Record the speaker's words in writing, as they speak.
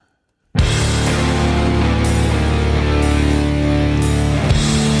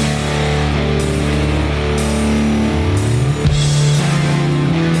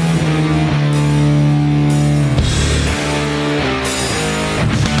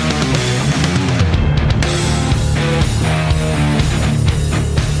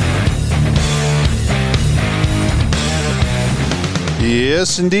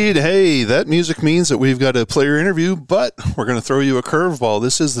Yes, indeed. Hey, that music means that we've got a player interview, but we're going to throw you a curveball.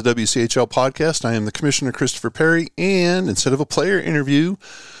 This is the Wchl Podcast. I am the Commissioner, Christopher Perry, and instead of a player interview,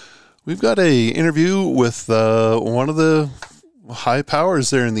 we've got a interview with one of the high powers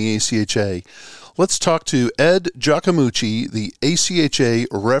there in the ACHA. Let's talk to Ed Giacomucci, the ACHA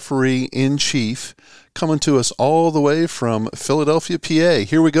referee-in-chief, coming to us all the way from Philadelphia, PA.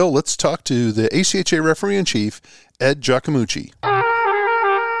 Here we go. Let's talk to the ACHA referee-in-chief, Ed Giacomucci.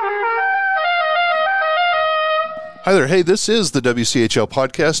 Hi there. Hey, this is the WCHL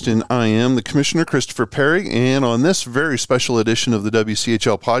Podcast, and I am the Commissioner, Christopher Perry. And on this very special edition of the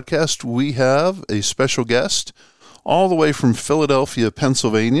WCHL Podcast, we have a special guest all the way from Philadelphia,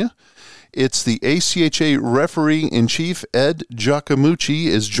 Pennsylvania. It's the ACHA referee-in-chief, Ed Giacomucci,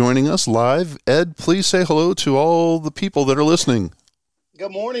 is joining us live. Ed, please say hello to all the people that are listening.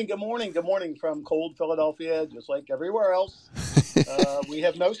 Good morning from cold Philadelphia, just like everywhere else. We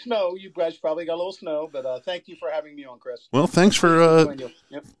have no snow. You guys probably got a little snow, but thank you for having me on, Chris. Well, thanks for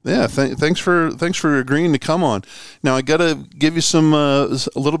thanks for agreeing to come on. Now, I got to give you a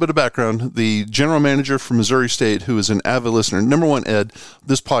little bit of background. The general manager from Missouri State, who is an avid listener. Number one, Ed,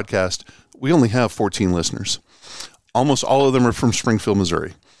 this podcast, we only have 14 listeners. Almost all of them are from Springfield,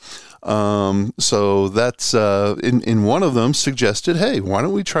 Missouri. So that's in one of them suggested, hey, why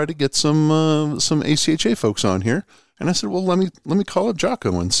don't we try to get some ACHA folks on here? And I said, well, let me call up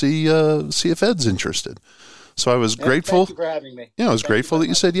Jocko and see if Ed's interested. So I was grateful. Thank you for having me. Yeah, I was grateful that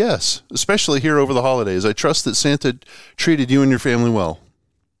you said yes, especially here over the holidays. I trust that Santa treated you and your family well.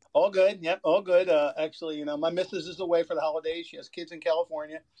 All good. Yep, all good. Actually, my missus is away for the holidays. She has kids in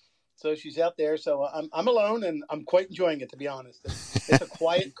California. So she's out there. So I'm alone, and I'm quite enjoying it, to be honest. It's a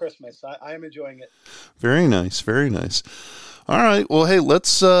quiet Christmas. I am enjoying it. Very nice. Very nice. All right. Well, hey,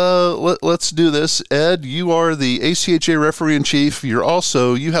 let's do this. Ed, you are the ACHA referee-in-chief. You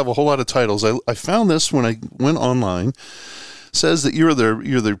have a whole lot of titles. I found this when I went online. It says that you're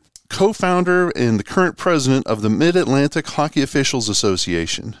the co-founder and the current president of the Mid-Atlantic Hockey Officials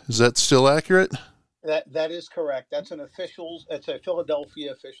Association. Is that still accurate? That is correct. It's a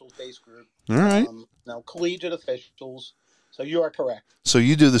Philadelphia officials-based group. All right. Now, collegiate officials. So you are correct. So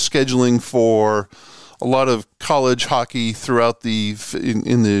you do the scheduling for a lot of college hockey throughout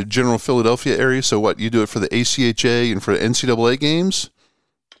in the general Philadelphia area. So what, you do it for the ACHA and for the NCAA games?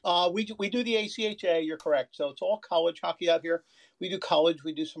 We do the ACHA. You're correct. So it's all college hockey out here. We do college.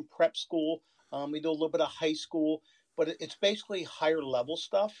 We do some prep school. We do a little bit of high school. But it's basically higher level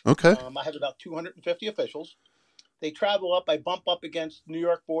stuff. Okay. I have about 250 officials. They travel up. I bump up against New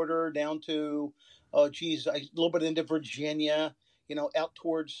York border down to, a little bit into Virginia, out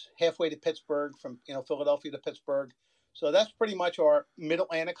towards halfway to Pittsburgh, from, Philadelphia to Pittsburgh. So that's pretty much our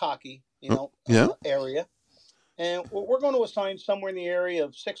Mid-Atlantic hockey, area. And we're going to assign somewhere in the area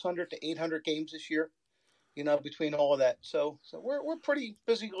of 600 to 800 games this year. Between all of that. So we're pretty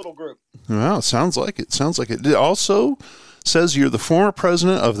busy little group. Wow, it sounds like it. It also says you're the former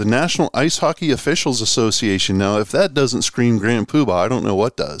president of the National Ice Hockey Officials Association. Now, if that doesn't scream Grand Poobah, I don't know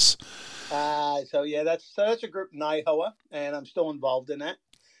what does. That's a group, NIHOA, and I'm still involved in that.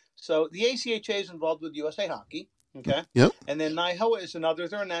 So the ACHA is involved with USA Hockey, okay? Yep. And then NIHOA is another.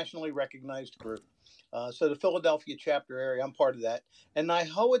 They're a nationally recognized group. So the Philadelphia chapter area, I'm part of that. And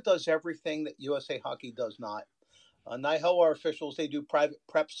NIHOA does everything that USA Hockey does not. NIHOA officials, they do private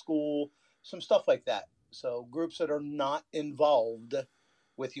prep school, some stuff like that. So groups that are not involved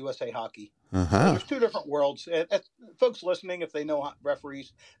with USA Hockey. Uh-huh. So there's two different worlds. Folks listening, if they know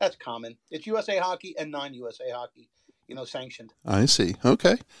referees, that's common. It's USA Hockey and non-USA Hockey, sanctioned. I see.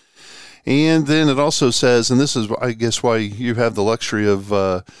 Okay. And then it also says, and this is, I guess, why you have the luxury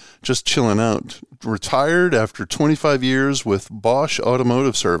of just chilling out, retired after 25 years with Bosch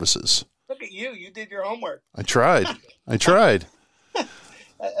Automotive Services. Look at you. You did your homework. I tried.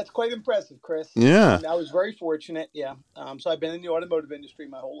 That's quite impressive, Chris. Yeah. I was very fortunate. Yeah. So I've been in the automotive industry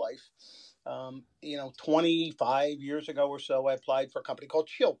my whole life. 25 years ago or so, I applied for a company called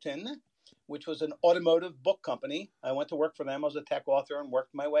Chilton, which was an automotive book company. I went to work for them as a tech author and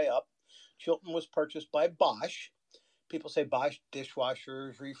worked my way up. Chilton was purchased by Bosch. People say Bosch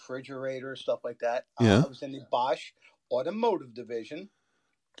dishwashers, refrigerators, stuff like that. Yeah. I was in the Bosch automotive division.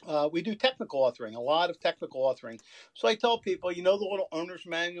 We do technical authoring, a lot of technical authoring. So I tell people, the little owner's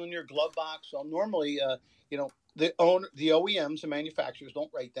manual in your glove box. So normally, the OEMs, the manufacturers, don't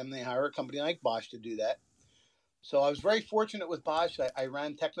write them. They hire a company like Bosch to do that. So I was very fortunate with Bosch. I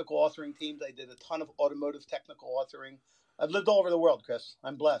ran technical authoring teams. I did a ton of automotive technical authoring. I've lived all over the world, Chris.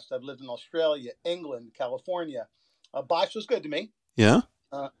 I'm blessed. I've lived in Australia, England, California. Bosch was good to me. Yeah.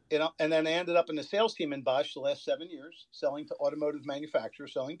 And then I ended up in the sales team in Bosch the last 7 years, selling to automotive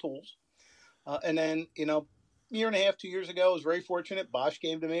manufacturers, selling tools. And then, year and a half, 2 years ago, I was very fortunate. Bosch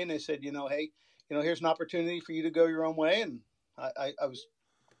came to me and they said, hey, here's an opportunity for you to go your own way. And I was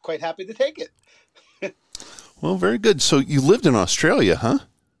quite happy to take it. Well, very good. So you lived in Australia, huh?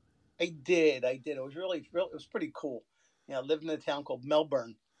 I did. It was it was pretty cool. I lived in a town called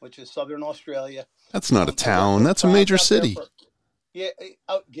Melbourne, which is southern Australia. That's not a town. That's a major city. I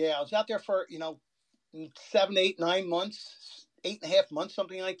was out there for, 7, 8, 9 months, 8.5 months,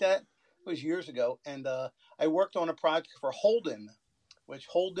 something like that. It was years ago. And I worked on a project for Holden, which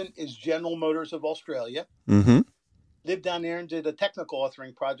Holden is General Motors of Australia. Mm-hmm. Lived down there and did a technical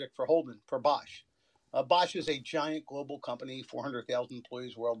authoring project for Holden, for Bosch. Bosch is a giant global company, 400,000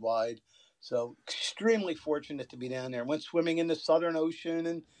 employees worldwide. So extremely fortunate to be down there. Went swimming in the Southern Ocean,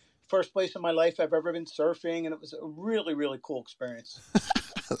 and first place in my life I've ever been surfing, and it was a really, really cool experience.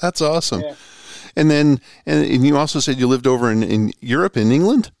 That's awesome. Yeah. And then, and you also said you lived over in Europe, in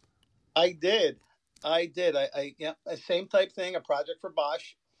England? I did. Same type thing, a project for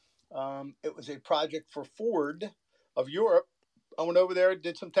Bosch. It was a project for Ford of Europe. I went over there,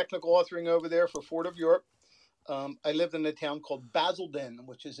 did some technical authoring over there for Ford of Europe. I lived in a town called Basildon,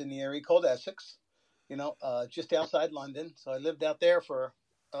 which is in the area called Essex, just outside London. So I lived out there for,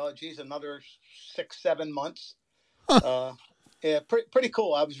 another 6-7 months. Huh. Pretty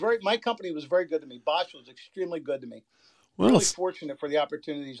cool. My company was very good to me. Bosch was extremely good to me. Well, really fortunate for the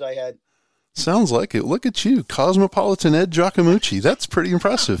opportunities I had. Sounds like it. Look at you, Cosmopolitan Ed Giacomucci. That's pretty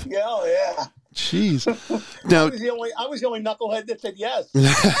impressive. Yeah. Jeez. Now, I was the only knucklehead that said yes.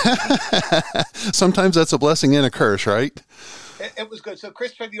 Sometimes that's a blessing and a curse, right? It was good. So,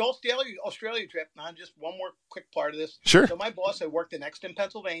 Chris, for the Australia trip, now just one more quick part of this. Sure. So, my boss, I worked in Exton,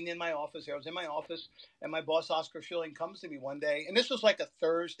 Pennsylvania in my office. I was in my office, and my boss, Oscar Schilling, comes to me one day, and this was like a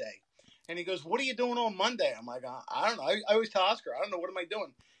Thursday. And he goes, "What are you doing on Monday?" I'm like, "I don't know." I always tell Oscar, "I don't know. What am I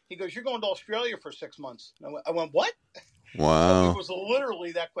doing?" He goes, "You're going to Australia for 6 months." And I went, "What?" Wow. It was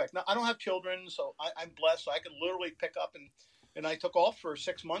literally that quick. Now, I don't have children, so I'm blessed. So I could literally pick up, and I took off for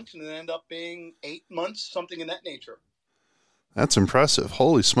 6 months, and it ended up being 8 months, something in that nature. That's impressive.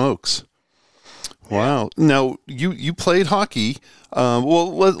 Holy smokes. Wow. Yeah. Now, you played hockey.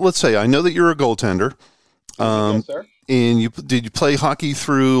 Let's say, I know that you're a goaltender. Yes, sir. And did you play hockey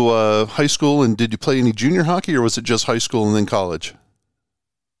through high school, and did you play any junior hockey, or was it just high school and then college?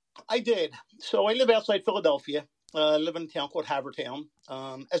 I did. So I live outside Philadelphia. I live in a town called Havertown.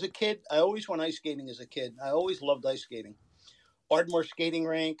 As a kid, I always went ice skating as a kid. I always loved ice skating. Ardmore skating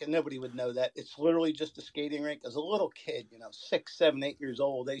rink, and nobody would know that. It's literally just a skating rink. As a little kid, 6, 7, 8 years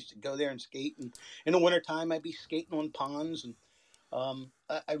old, I used to go there and skate. And in the wintertime, I'd be skating on ponds. And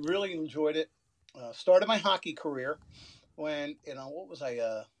I really enjoyed it. Started my hockey career when, what was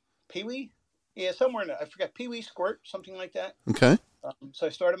I, Pee-wee? Yeah, somewhere in there. I forgot, Pee-wee squirt, something like that. Okay. So I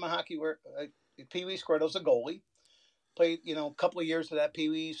started my hockey Pee-wee squirt. I was a goalie. Played, a couple of years of that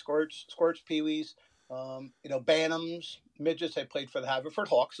Pee-wee, squirts, Pee-wees, Bantams, midgets. I played for the Haverford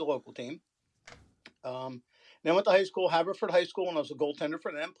Hawks, the local team. Then went to high school, Haverford High School, and I was a goaltender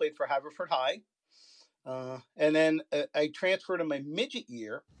for them. Played for Haverford High. And then I transferred in my midget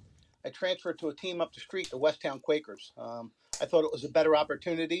year. I transferred to a team up the street, the Westtown Quakers. I thought it was a better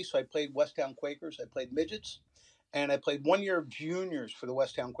opportunity, so I played Westtown Quakers. I played midgets, and I played 1 year of juniors for the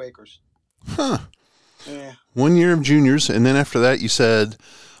Westtown Quakers. Huh. Yeah. 1 year of juniors, and then after that you said,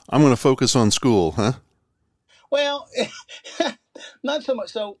 I'm going to focus on school, huh? Well, not so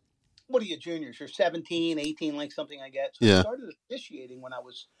much. So what are you, juniors? You're 17, 18, like something I get. So yeah. I started officiating when I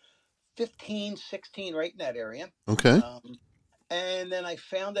was 15, 16, right in that area. Okay. And then I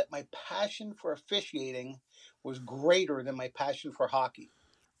found that my passion for officiating was greater than my passion for hockey.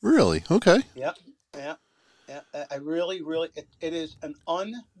 Really? Okay. Yeah. I really, it is an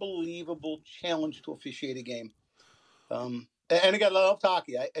unbelievable challenge to officiate a game. And again, I love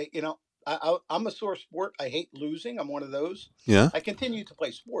hockey. I'm a sore sport. I hate losing. I'm one of those. Yeah. I continued to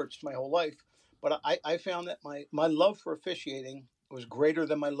play sports my whole life, but I found that my love for officiating was greater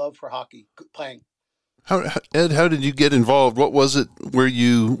than my love for hockey playing. Ed, how did you get involved? What was it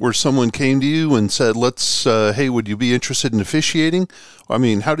where someone came to you and said, hey, would you be interested in officiating? I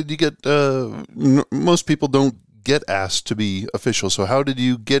mean, how did you get, most people don't get asked to be official. So how did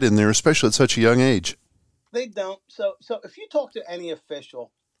you get in there, especially at such a young age? They don't. So if you talk to any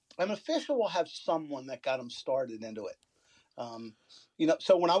official, an official will have someone that got them started into it.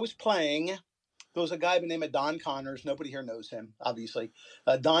 So when I was playing, there was a guy by the name of Don Connors. Nobody here knows him, obviously.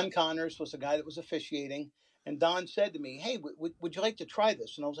 Don Connors was a guy that was officiating. And Don said to me, hey, would you like to try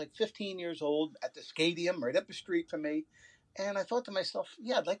this? And I was like 15 years old at the stadium right up the street from me. And I thought to myself,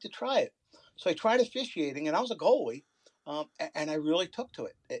 yeah, I'd like to try it. So I tried officiating, and I was a goalie, and I really took to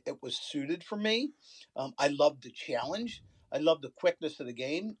it. It was suited for me. I loved the challenge. I loved the quickness of the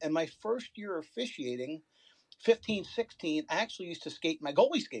game. And my first year officiating, 15, 16, I actually used to skate my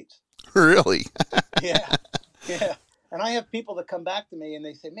goalie skates. Really? Yeah, yeah. And I have people that come back to me and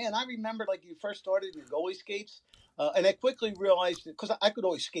they say, "Man, I remember like you first started your goalie skates," and I quickly realized that because I could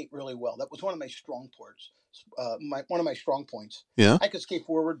always skate really well. That was one of my strong points. One of my strong points. Yeah. I could skate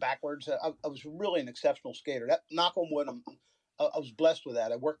forward, backwards. I was really an exceptional skater. That knock on wood, I was blessed with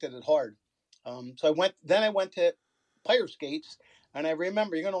that. I worked at it hard. So I went to player skates, and I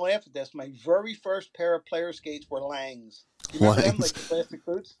remember, you're going to laugh at this. My very first pair of player skates were Langs. You remember them, like the plastic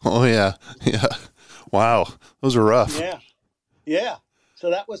boots? Oh yeah, yeah. Wow, those are rough. Yeah, yeah. So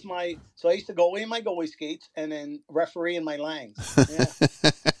that was so I used to goalie in my goalie skates and then referee in my Langs.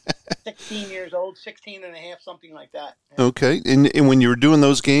 Yeah. 16 years old, 16 and a half, something like that. Yeah. Okay. And when you were doing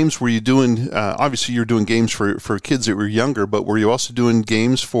those games, were you doing, obviously you're doing games for kids that were younger, but were you also doing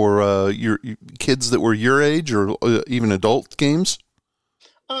games for your kids that were your age or even adult games?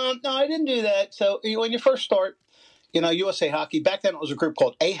 No, I didn't do that. So when you first start, USA Hockey, back then it was a group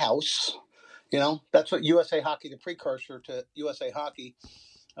called A House. That's what USA Hockey, the precursor to USA Hockey.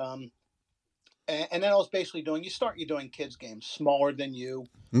 And then I was basically you're doing kids games, smaller than you.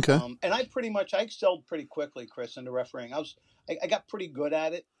 Okay. And I excelled pretty quickly, Chris, into refereeing. I got pretty good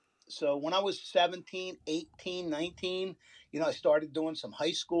at it. So when I was 17, 18, 19, I started doing some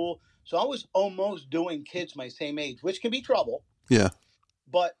high school. So I was almost doing kids my same age, which can be trouble. Yeah.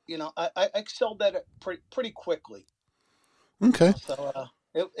 But, I excelled at it pretty quickly. Okay. So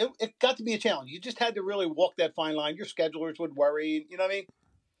it got to be a challenge. You just had to really walk that fine line. Your schedulers would worry, you know what I mean?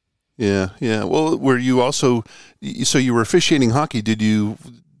 Yeah, yeah. Well, were you also, so you were officiating hockey. Did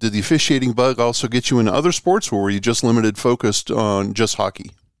the officiating bug also get you into other sports, or were you just focused on just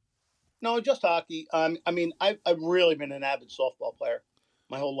hockey? No, just hockey. I've really been an avid softball player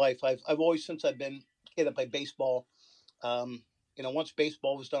my whole life. I've always, since I've been a kid, I played baseball. Once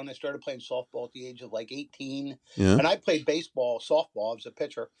baseball was done, I started playing softball at the age of like 18. Yeah. And I played softball. I was a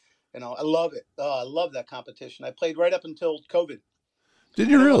pitcher. I love it. I love that competition. I played right up until COVID. Did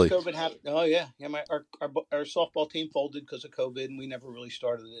you really? COVID happened. Oh yeah, yeah. Our softball team folded because of COVID, and we never really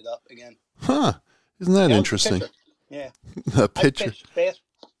started it up again. Huh? Isn't that interesting? Yeah. A pitcher. I pitched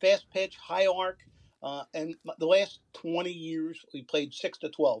fast pitch, high arc, and the last 20 years we played 6 to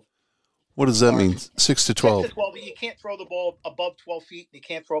 12. What does that mean? 6 to 12. 6 to 12. You can't throw the ball above 12 feet. You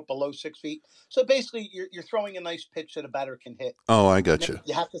can't throw it below 6 feet. So basically, you're throwing a nice pitch that a batter can hit. Oh, I got you.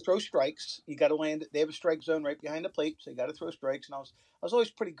 You have to throw strikes. You got to land it. They have a strike zone right behind the plate, so you got to throw strikes. And I was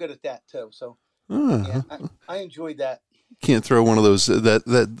always pretty good at that too. So yeah, I enjoyed that. Can't throw one of those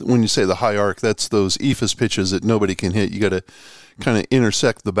that when you say the high arc, that's those ephus pitches that nobody can hit. You got to kind of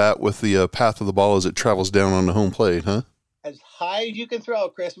intersect the bat with the path of the ball as it travels down on the home plate, huh? As high as you can throw,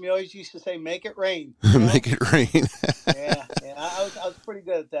 Chris. We always used to say, "Make it rain." Make it rain. Yeah. I was pretty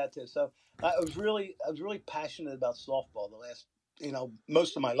good at that too. So I was really passionate about softball the last,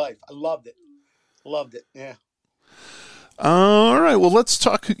 most of my life. I loved it. Yeah. All right. Well, let's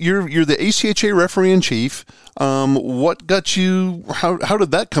talk. You're the ACHA referee in chief. What got you? How did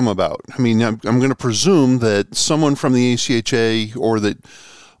that come about? I mean, I'm going to presume that someone from the ACHA or that.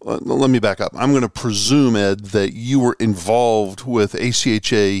 Let me back up. I'm going to presume, Ed, that you were involved with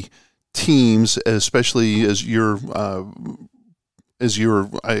ACHA teams, especially as your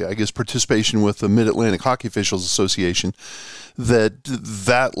I guess participation with the Mid-Atlantic Hockey Officials Association.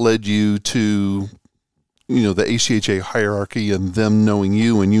 That led you to, the ACHA hierarchy and them knowing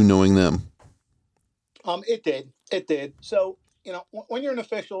you and you knowing them. It did. So, when you're an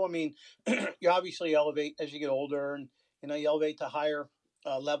official, you obviously elevate as you get older, and you elevate to higher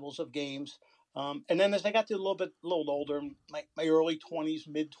levels of games. And then as I got to a little older, my early 20s,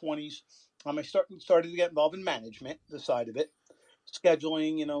 mid 20s, I started to get involved in management, the side of it,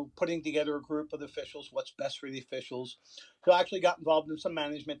 scheduling, putting together a group of officials, what's best for the officials. So I actually got involved in some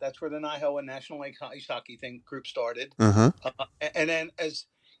management. That's where the NIHO and National Ice Hockey group started. Uh-huh. And then as,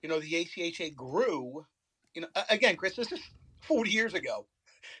 the ACHA grew, again, Chris, this is 40 years ago,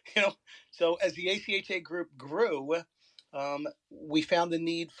 so as the ACHA group grew, we found the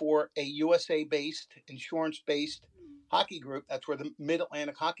need for a USA-based, insurance-based hockey group. That's where the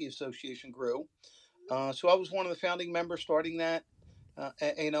Mid-Atlantic Hockey Association grew. So I was one of the founding members starting that,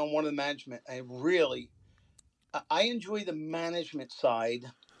 one of the management. I enjoy the management side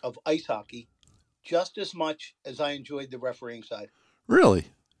of ice hockey just as much as I enjoyed the refereeing side. Really?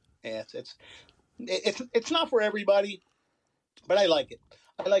 Yeah, it's not for everybody, but I like it.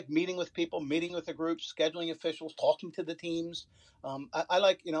 I like meeting with people, meeting with the groups, scheduling officials, talking to the teams. I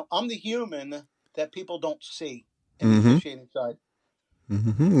like, I'm the human that people don't see in the officiating side.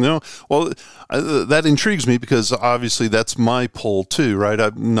 No, well, that intrigues me because obviously that's my pull too, right?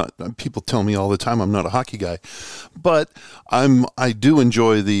 I'm not. People tell me all the time I'm not a hockey guy, but I do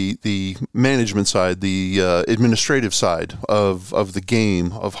enjoy the management side, the administrative side of the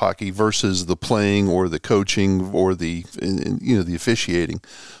game of hockey versus the playing or the coaching or the the officiating.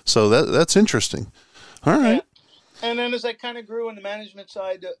 So that's interesting. All right. Yeah. And then as I kind of grew in the management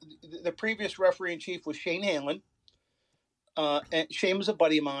side, the previous referee in chief was Shane Hanlon. And Shane was a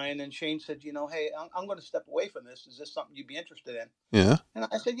buddy of mine, and Shane said, hey, I'm going to step away from this. Is this something you'd be interested in? Yeah. And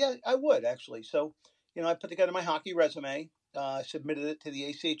I said, yeah, I would actually. So, I put together my hockey resume, submitted it to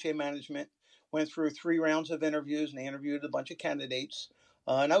the ACHA management, went through 3 rounds of interviews, and they interviewed a bunch of candidates.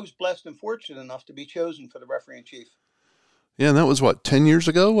 And I was blessed and fortunate enough to be chosen for the referee in chief. Yeah, and that was 10 years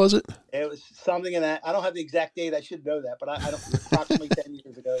ago, was it? It was something in that. I don't have the exact date. I should know that, but I don't. Approximately 10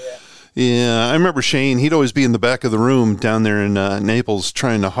 years ago. Yeah. Yeah, I remember Shane. He'd always be in the back of the room down there in Naples,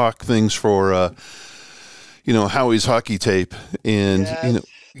 trying to hawk things for, Howie's hockey tape, and Yes.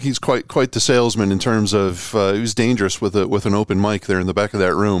 he's quite the salesman in terms of he was dangerous with an open mic there in the back of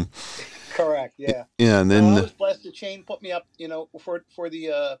that room. Correct. Yeah. Yeah, and then I was blessed that Shane put me up, for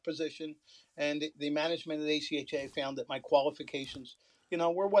the position, and the management of the ACHA found that my qualifications,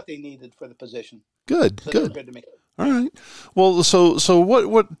 were what they needed for the position. good. So they were good to me. All right. Well, so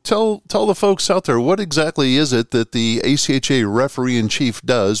what? Tell the folks out there, what exactly is it that the ACHA referee in chief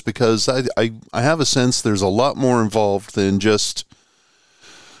does? Because I have a sense there's a lot more involved than just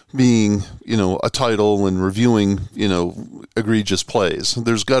being, a title and reviewing, egregious plays.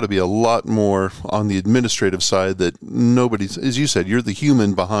 There's got to be a lot more on the administrative side that nobody, as you said, you're the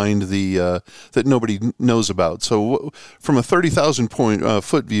human behind the that nobody knows about. So, from a 30,000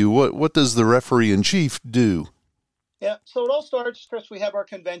 foot view, what does the referee in chief do? Yeah. So it all starts, Chris. We have our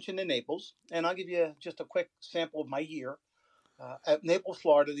convention in Naples, and I'll give you just a quick sample of my year. At Naples,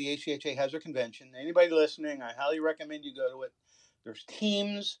 Florida, the ACHA has their convention. Anybody listening, I highly recommend you go to it. There's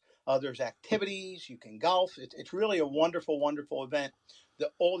teams, there's activities, you can golf. It's really a wonderful, wonderful event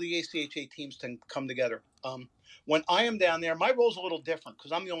that all the ACHA teams can come together. When I am down there, my role's a little different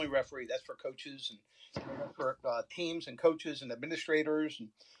because I'm the only referee. That's for coaches and for teams and coaches and administrators.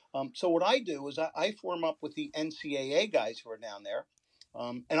 And so what I do is I form up with the NCAA guys who are down there.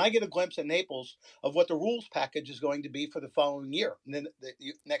 And I get a glimpse at Naples of what the rules package is going to be for the following year, and then the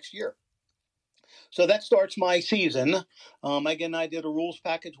next year. So that starts my season. I get an idea of the rules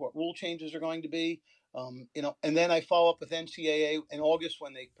package, what rule changes are going to be, and then I follow up with NCAA in August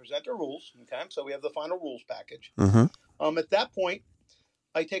when they present their rules. Okay, so we have the final rules package. At that point,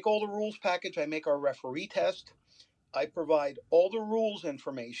 I take all the rules package. I make our referee test. I provide all the rules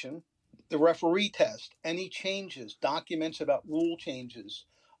information, the referee test, any changes, documents about rule changes.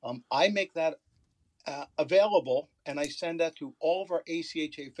 I make that available, and I send that to all of our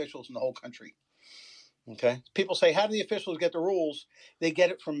ACHA officials in the whole country. Okay. People say, how do the officials get the rules? They get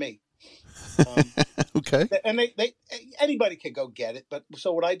it from me. Okay. And they anybody can go get it. But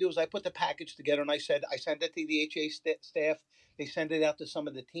so what I do is I put the package together, and I send it to the HA staff. They send it out to some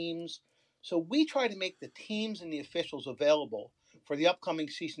of the teams. So we try to make the teams and the officials available for the upcoming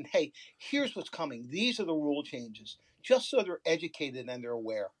season. Hey, here's what's coming. These are the rule changes, just so they're educated and they're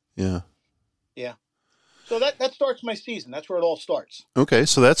aware. Yeah. Yeah. So that starts my season. That's where it all starts. Okay,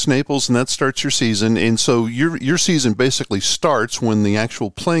 so that's Naples, and that starts your season. And so your season basically starts when the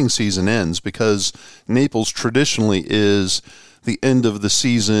actual playing season ends, because Naples traditionally is the end of the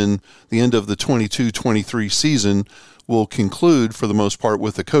season, the end of the 22-23 season will conclude for the most part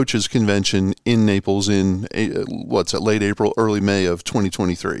with the coaches' convention in Naples in late April, early May of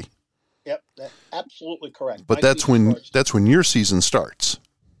 2023. Yep, that's absolutely correct. But that's when your season starts.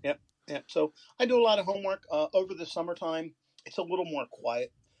 Yeah, so I do a lot of homework over the summertime. It's a little more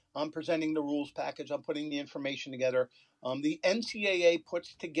quiet. I'm presenting the rules package. I'm putting the information together. The NCAA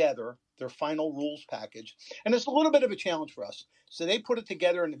puts together their final rules package, and it's a little bit of a challenge for us. So they put it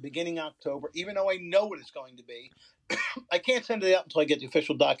together in the beginning of October. Even though I know what it's going to be, I can't send it out until I get the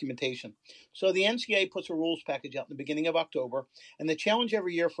official documentation. So the NCAA puts a rules package out in the beginning of October, and the challenge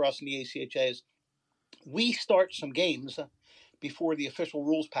every year for us in the ACHA is we start some games before the official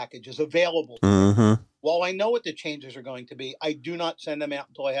rules package is available. While I know what the changes are going to be, I do not send them out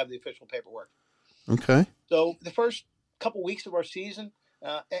until I have the official paperwork. Okay. So the first couple weeks of our season,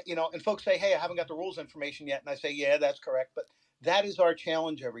 and folks say, hey, I haven't got the rules information yet. And I say, yeah, that's correct. But that is our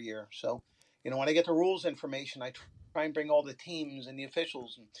challenge every year. So, when I get the rules information, I try and bring all the teams and the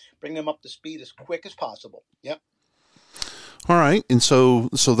officials and bring them up to speed as quick as possible. Yep. All right, and so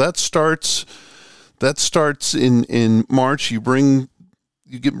that starts in March. You bring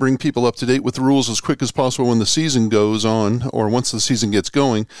people up to date with the rules as quick as possible when the season goes on, or once the season gets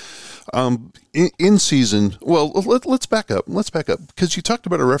going. In season, well, let's back up. Because you talked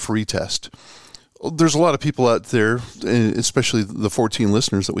about a referee test. There's a lot of people out there, especially the 14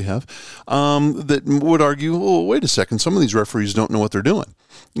 listeners that we have, that would argue, well, wait a second, some of these referees don't know what they're doing.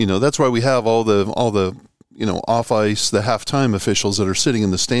 That's why we have all the off ice, the halftime officials that are sitting in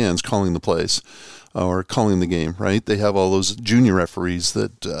the stands calling the plays or calling the game, right? They have all those junior referees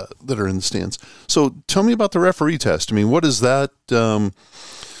that are in the stands. So tell me about the referee test. I mean, what is that?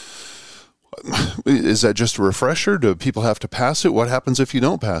 Is that just a refresher? Do people have to pass it? What happens if you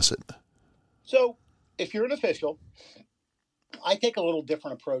don't pass it? So if you're an official, I take a little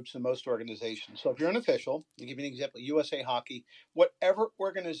different approach than most organizations. So if you're an official, to give you an example, USA Hockey, whatever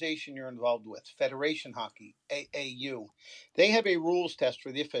organization you're involved with, Federation Hockey, AAU, they have a rules test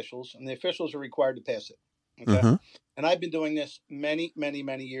for the officials, and the officials are required to pass it. Okay, Uh-huh. And I've been doing this many, many,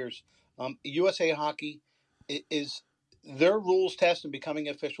 many years. USA Hockey is their rules test, and becoming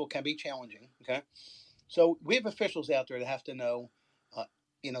official can be challenging. Okay, so we have officials out there that have to know,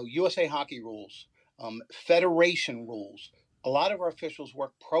 USA Hockey rules, Federation rules. A lot of our officials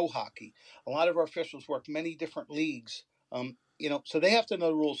work pro hockey. A lot of our officials work many different leagues. So they have to know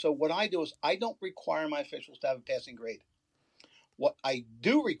the rules. So what I do is I don't require my officials to have a passing grade. What I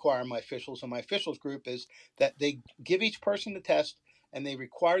do require my officials and my officials group is that they give each person the test, and they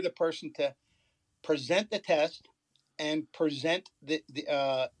require the person to present the test and present the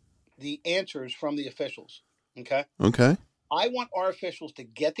answers from the officials. Okay. Okay. I want our officials to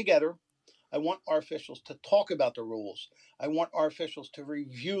get together. I want our officials to talk about the rules. I want our officials to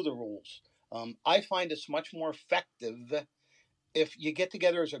review the rules. I find it's much more effective if you get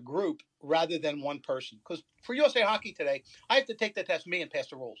together as a group rather than one person. Because for USA Hockey today, I have to take the test, me, and pass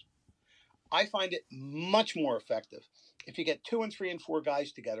the rules. I find it much more effective if you get 2 and 3 and 4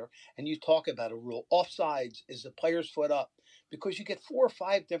 guys together and you talk about a rule. Offsides is the player's foot up, because you get 4 or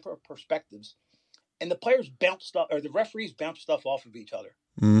 5 different perspectives, and the players bounce stuff, or the referees bounce stuff off of each other.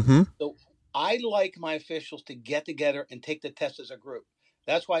 Mm-hmm. So I like my officials to get together and take the test as a group.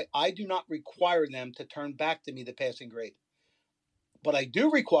 That's why I do not require them to turn back to me the passing grade. But I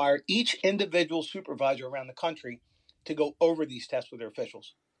do require each individual supervisor around the country to go over these tests with their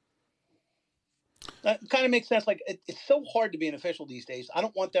officials. That kind of makes sense. Like, it's so hard to be an official these days. I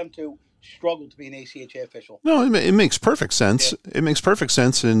don't want them to struggle to be an ACHA official. No, it makes perfect sense. Yeah. It makes perfect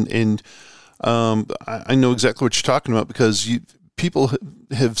sense. And I know exactly what you're talking about, because people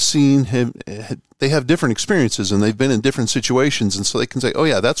have seen they have different experiences, and they've been in different situations, and so they can say, oh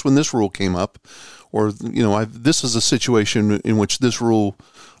yeah, that's when this rule came up, or this is a situation in which this rule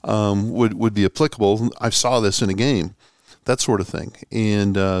would be applicable. I saw this in a game, that sort of thing,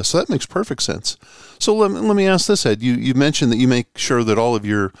 and so that makes perfect sense. So let me ask this, Ed. You mentioned that you make sure that all of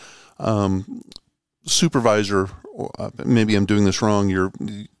your supervisor, maybe I'm doing this wrong,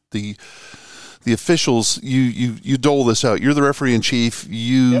 the officials, you dole this out. You're the referee in chief.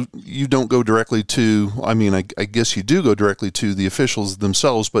 You don't go directly to, I guess you do go directly to the officials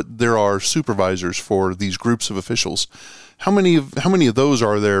themselves, but there are supervisors for these groups of officials. How many of those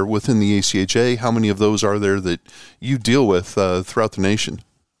are there within the ACHA? How many of those are there that you deal with throughout the nation?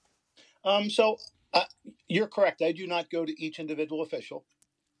 So you're correct. I do not go to each individual official.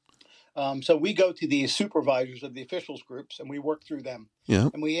 So we go to the supervisors of the officials groups, and we work through them. Yeah.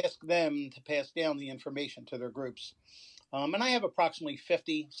 And we ask them to pass down the information to their groups. And I have approximately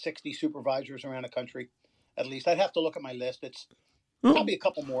 50, 60 supervisors around the country, at least. I'd have to look at my list. It's probably a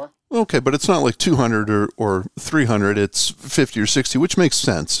couple more. Okay, but it's not like 200 or 300. It's 50 or 60, which makes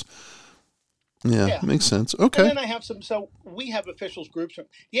sense. Yeah, makes sense. Okay. And then I have so we have officials groups.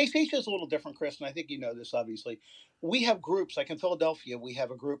 The ACHA is a little different, Chris, and I think you know this, obviously. We have groups, like in Philadelphia, we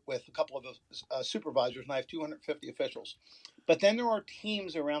have a group with a couple of supervisors, and I have 250 officials. But then there are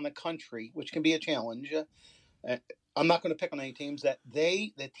teams around the country, which can be a challenge. I'm not going to pick on any teams, that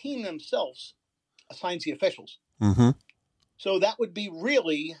the team themselves assigns the officials. Mm-hmm. So that would be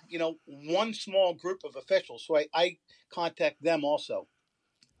really, one small group of officials. So I contact them also.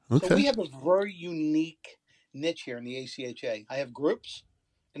 Okay. So we have a very unique niche here in the ACHA. I have groups,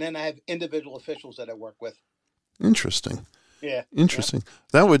 and then I have individual officials that I work with. Interesting. Yeah. Interesting.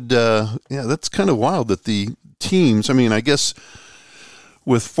 That would, that's kind of wild that the teams, I guess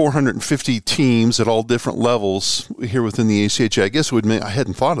with 450 teams at all different levels here within the ACHA, I guess it would I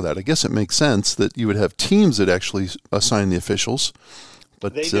hadn't thought of that. I guess it makes sense that you would have teams that actually assign the officials.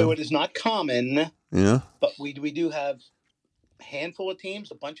 But they do. It is not common. Yeah. But we do have handful of teams,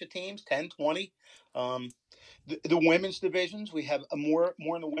 a bunch of teams, 10, 20. The women's divisions, we have more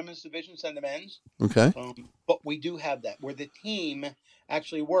in the women's divisions than the men's. Okay. But we do have that where the team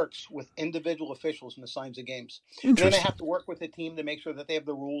actually works with individual officials and assigns the games. And then they have to work with the team to make sure that they have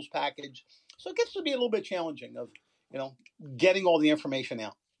the rules package. So it gets to be a little bit challenging of, getting all the information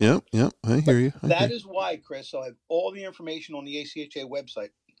out. Yep. I hear you. That is why, Chris, I have all the information on the ACHA website,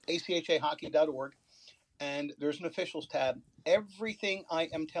 achahockey.org, and there's an officials tab. Everything I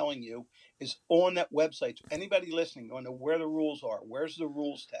am telling you is on that website. So anybody listening, going to where the rules are, where's the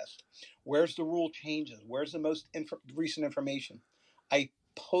rules test, where's the rule changes, where's the most recent information. I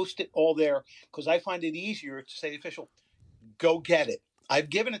post it all there because I find it easier to say, official, go get it. I've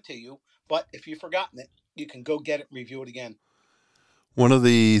given it to you, but if you've forgotten it, you can go get it and review it again. One of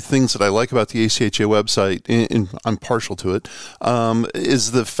the things that I like about the ACHA website, and I'm partial to it,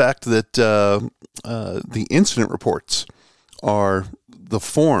 is the fact that the incident reports the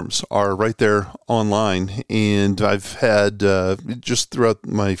forms are right there online. And I've had, just throughout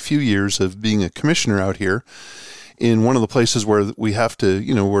my few years of being a commissioner out here, in one of the places where we have to,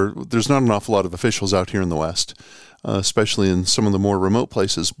 where there's not an awful lot of officials out here in the West, especially in some of the more remote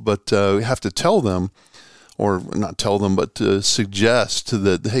places, but we have to tell them, or not tell them, but to suggest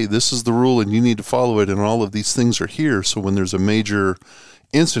that, hey, this is the rule and you need to follow it, and all of these things are here. So when there's a major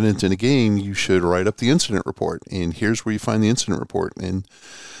incident in a game, you should write up the incident report, and here's where you find the incident report. And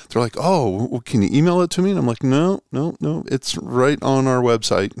they're like, oh, well, can you email it to me? And I'm like, no, it's right on our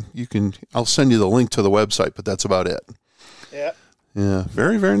website. I'll send you the link to the website, but that's about it. Yeah. Yeah,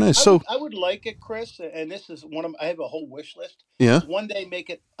 very, very nice. I would like it, Chris, and this is I have a whole wish list. Yeah. One day make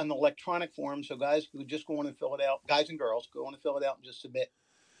it an electronic form so guys could just go in and fill it out. Guys and girls go in and fill it out and just submit.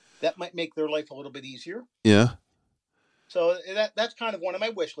 That might make their life a little bit easier. Yeah. So that's kind of one of my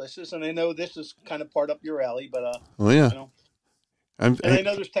wish lists, and I know this is kind of part up your alley, but yeah. I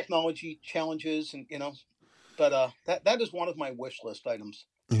know there's technology challenges, and but that is one of my wish list items.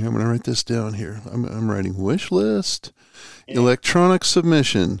 Yeah, I'm going to write this down here. I'm writing wish list, electronic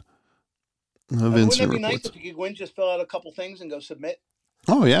submission of incident reports. Wouldn't it be nice if you could go in, just fill out a couple things and go submit?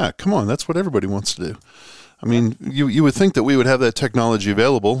 Oh, yeah. Come on. That's what everybody wants to do. I mean, you would think that we would have that technology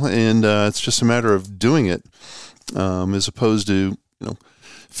available, and it's just a matter of doing it, as opposed to,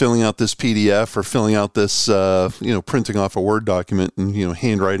 filling out this PDF or filling out this, printing off a Word document and,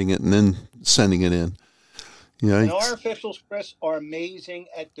 handwriting it and then sending it in. And our officials, Chris, are amazing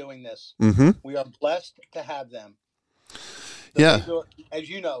at doing this. Mm-hmm. We are blessed to have them. As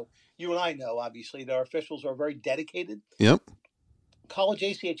you know, you and I know, obviously, that our officials are very dedicated. Yep. College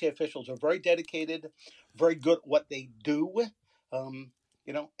ACHA officials are very dedicated, very good at what they do, and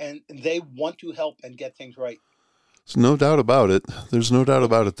they want to help and get things right. There's no doubt about it. There's no doubt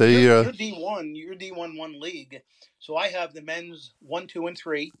about it. You're D1. You're D1 league. So I have the men's 1, 2, and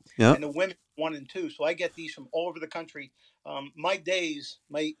 3, and the women 1 and 2. So I get these from all over the country. My days,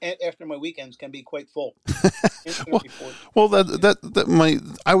 after my weekends, can be quite full.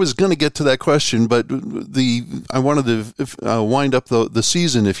 I was going to get to that question, but I wanted to wind up the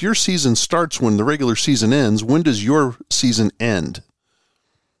season. If your season starts when the regular season ends, when does your season end?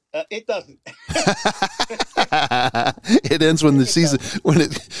 It doesn't. It ends when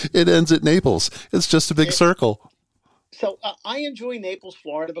it ends at Naples. It's just a big circle. So I enjoy Naples,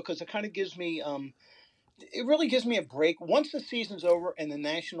 Florida, because it kind of gives me, it really gives me a break. Once the season's over and the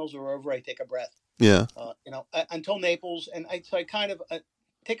Nationals are over, I take a breath. Yeah. Until Naples, and I kind of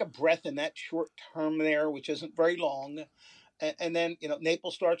take a breath in that short term there, which isn't very long, and then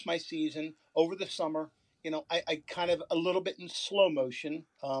Naples starts my season over the summer. I kind of a little bit in slow motion,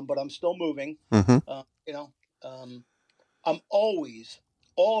 but I'm still moving. Mm-hmm. I'm always,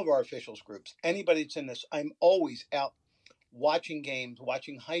 all of our officials groups, anybody that's in this, I'm always out watching games,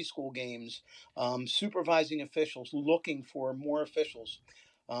 watching high school games, supervising officials, looking for more officials.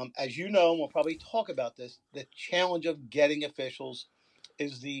 As you know, and we'll probably talk about this, the challenge of getting officials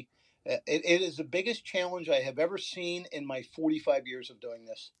is it is the biggest challenge I have ever seen in my 45 years of doing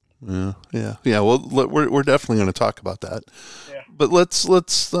this. Yeah. Well, we're definitely going to talk about that. Yeah. But let's.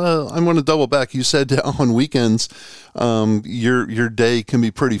 I want to double back. You said on weekends, your day can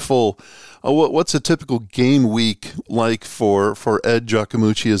be pretty full. What's a typical game week like for Ed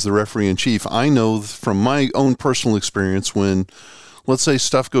Giacomucci as the referee in chief? I know from my own personal experience when, let's say,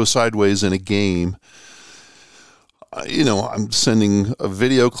 stuff goes sideways in a game. I'm sending a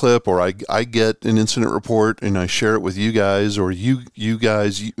video clip, or I get an incident report and I share it with you guys, or you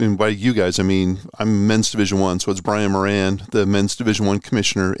guys, and by you guys, I mean, I'm men's Division I, so it's Brian Moran, the men's Division I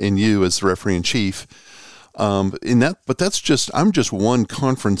commissioner, and you as the referee in chief. I'm just one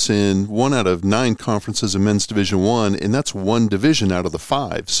conference in, one out of 9 conferences in men's Division I, and that's one division out of the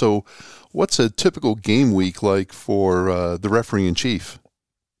 5. So what's a typical game week like for the referee in chief?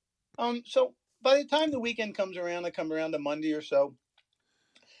 So by the time the weekend comes around, I come around to Monday or so,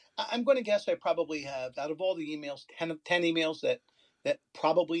 I'm going to guess I probably have, out of all the emails, 10 emails that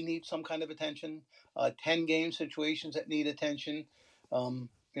probably need some kind of attention, 10 game situations that need attention.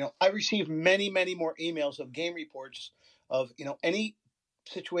 I receive many, many more emails of game reports of, any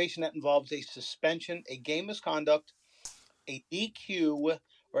situation that involves a suspension, a game misconduct, a DQ,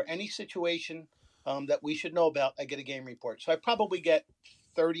 or any situation that we should know about. I get a game report. So I probably get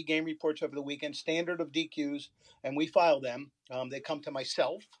 30 game reports over the weekend, standard of DQs, and we file them. They come to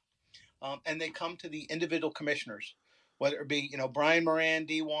myself, and they come to the individual commissioners, whether it be, Brian Moran,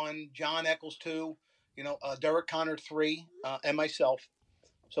 D1, John Eccles, 2, Derek Connor, 3, and myself.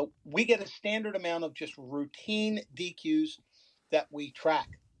 So we get a standard amount of just routine DQs that we track.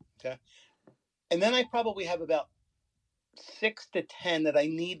 Okay. And then I probably have about 6 to 10 that I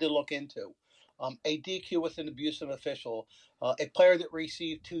need to look into. A DQ with an abusive official, a player that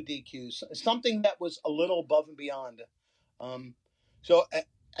received 2 DQs, something that was a little above and beyond. So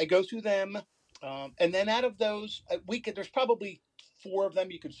I go through them, and then out of those, there's probably 4 of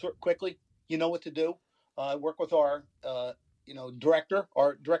them you can sort quickly. You know what to do. I work with our director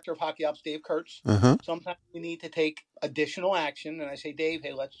of hockey ops, Dave Kurtz. Uh-huh. Sometimes we need to take additional action, and I say, Dave,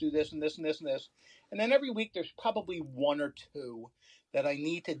 hey, let's do this and this and this and this. And then every week there's probably 1 or 2 that I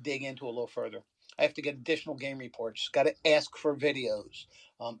need to dig into a little further. I have to get additional game reports, got to ask for videos.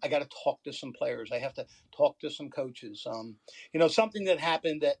 I got to talk to some players. I have to talk to some coaches. Something that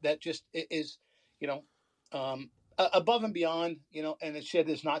happened that just is, above and beyond, and it said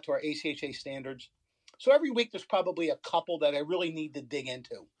is not to our ACHA standards. So every week there's probably a couple that I really need to dig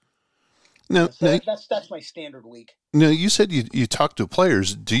into. Now, that's my standard week. Now, you said you talk to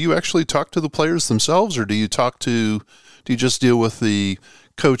players. Do you actually talk to the players themselves, or do you just deal with the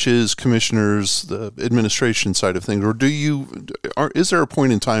coaches, commissioners, the administration side of things, or is there a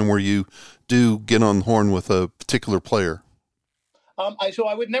point in time where you do get on the horn with a particular player? So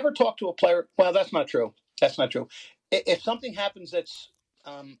I would never talk to a player. Well, that's not true. If something happens that's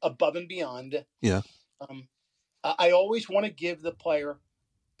above and beyond, yeah. I always want to give the player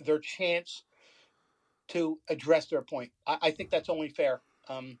their chance to address their point. I think that's only fair.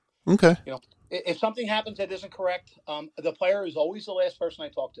 Okay. If something happens that isn't correct, the player is always the last person I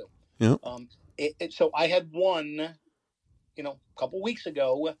talk to. Yeah. So I had one, a couple weeks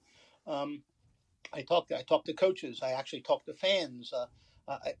ago. I talked to coaches. I actually talked to fans.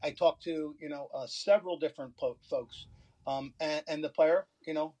 I talked to several different folks. And the player,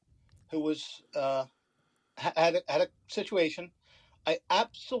 who was had a situation, I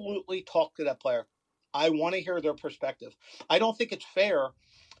absolutely talked to that player. I want to hear their perspective. I don't think it's fair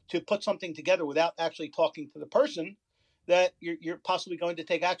to put something together without actually talking to the person that you're possibly going to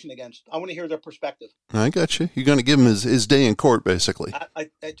take action against. I want to hear their perspective. I got you. You're going to give him his day in court, basically.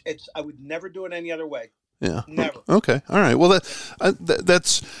 I would never do it any other way. Yeah. Never. Okay. All right. Well,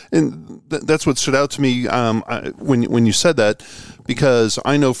 that's what stood out to me when you said that, because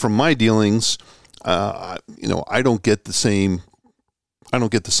I know from my dealings, I don't get the same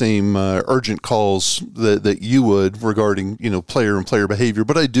urgent calls that you would regarding player and player behavior,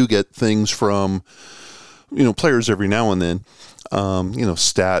 but I do get things from players every now and then.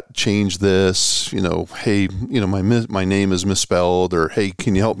 Stat, change this, hey, my name is misspelled, or hey,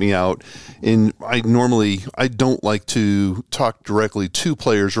 can you help me out? And I don't like to talk directly to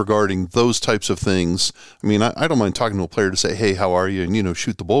players regarding those types of things. I mean, I don't mind talking to a player to say, hey, how are you? And,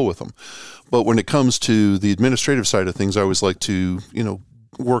 shoot the bull with them. But when it comes to the administrative side of things, I always like to,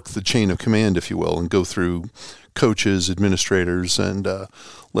 work the chain of command, if you will, and go through coaches, administrators, and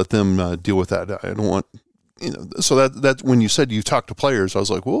let them deal with that. I don't want, so that when you said you talk to players, I was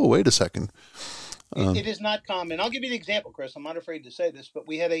like, whoa, wait a second. It is not common. I'll give you an example, Chris. I'm not afraid to say this, but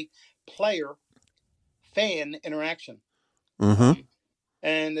we had a player-fan interaction. Mm-hmm.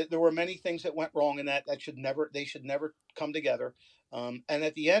 And there were many things that went wrong in that they should never come together. And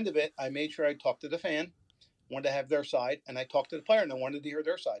at the end of it, I made sure I talked to the fan, wanted to have their side, and I talked to the player and I wanted to hear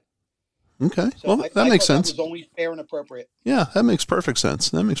their side. Okay. So well, that makes sense. That was only fair and appropriate. Yeah, that makes perfect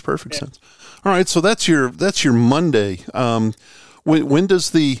sense. Sense. All right. So that's your Monday. When does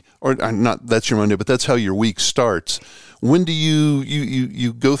that's your Monday, but that's how your week starts. When do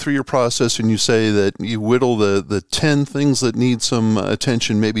you go through your process and you say that you whittle the 10 things that need some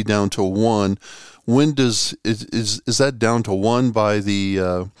attention, maybe down to 1? When is that down to 1 by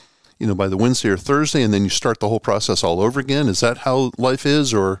the by the Wednesday or Thursday, and then you start the whole process all over again? Is that how life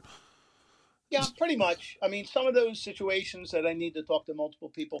is, or? Yeah, pretty much. I mean, some of those situations that I need to talk to multiple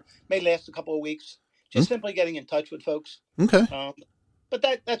people may last a couple of weeks. Just simply getting in touch with folks. Okay. But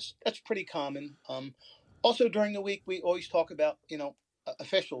that's pretty common. Also during the week, we always talk about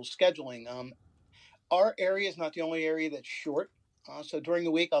officials scheduling. Our area is not the only area that's short. So during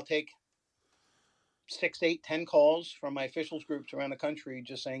the week, I'll take 6, 8, 10 calls from my officials groups around the country,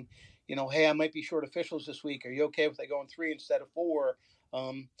 just saying, hey, I might be short officials this week. Are you okay if I go in 3 instead of 4?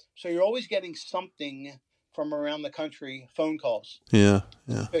 So you're always getting something from around the country, phone calls. Yeah.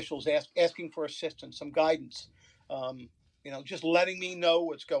 Officials asking for assistance, some guidance. Just letting me know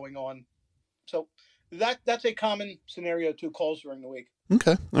what's going on. So that's a common scenario too. Calls during the week.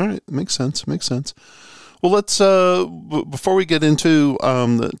 Okay. All right. Makes sense. Well, let's, before we get into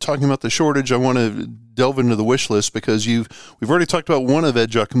talking about the shortage, I want to delve into the wish list because we've already talked about one of Ed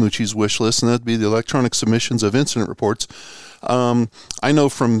Giacomucci's wish lists, and that'd be the electronic submissions of incident reports. I know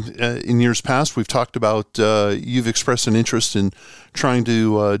from in years past, we've talked about you've expressed an interest in trying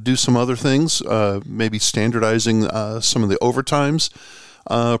to do some other things, maybe standardizing some of the overtimes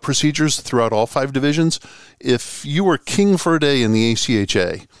procedures throughout all 5 divisions. If you were king for a day in the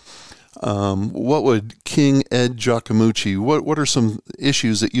ACHA, what would King Ed Giacomucci, what are some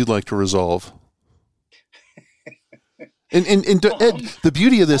issues that you'd like to resolve? And Ed, the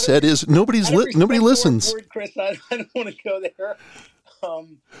beauty of this, Ed, is nobody listens. Board, Chris, I don't want to go there.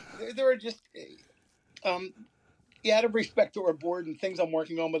 There are just, out of respect to our board and things I'm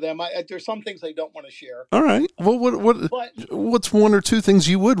working on with them, there's some things I don't want to share. All right. Well, what's 1 or 2 things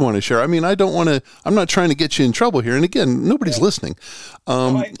you would want to share? I mean, I'm not trying to get you in trouble here. And again, nobody's listening.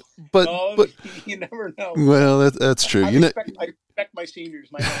 But you never know. Well, that's true. I respect my seniors.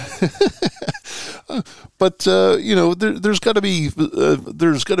 But there's got to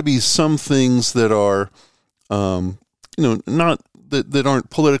be some things that are, not that aren't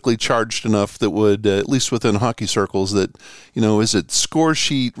politically charged enough that would, at least within hockey circles, that is it score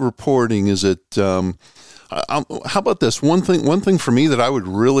sheet reporting? Is it? How about this one thing for me that I would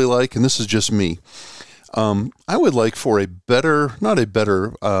really like, and this is just me. I would like for not a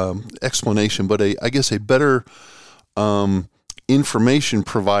better explanation, but I guess a better information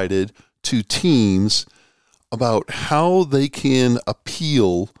provided to teams about how they can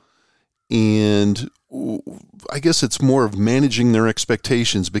appeal, and I guess it's more of managing their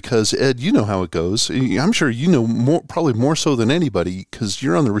expectations because, Ed, you know how it goes. I'm sure you know probably more so than anybody because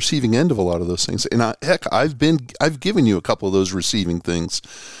you're on the receiving end of a lot of those things. And I've given you a couple of those receiving things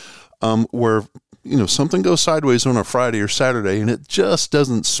where something goes sideways on a Friday or Saturday and it just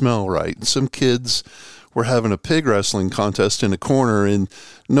doesn't smell right. Some kids were having a pig wrestling contest in a corner and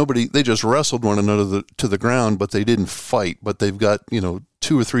they just wrestled one another to the ground, but they didn't fight. But they've got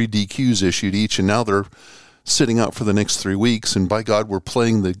 2 or 3 DQs issued each, and now they're sitting out for the next 3 weeks. And by God, we're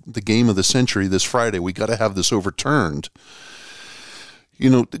playing the game of the century this Friday. We got to have this overturned.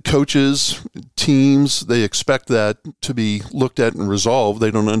 Coaches, teams, they expect that to be looked at and resolved.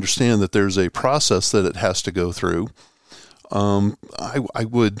 They don't understand that there's a process that it has to go through.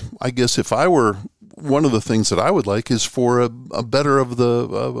 I guess if I were, one of the things that I would like is for a better of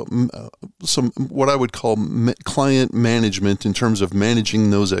some what I would call client management in terms of managing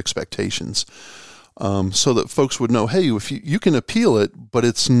those expectations, so that folks would know, hey, if you can appeal it, but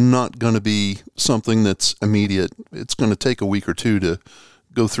it's not going to be something that's immediate. It's going to take a week or 2 to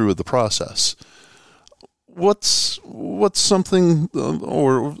go through with the process. What's something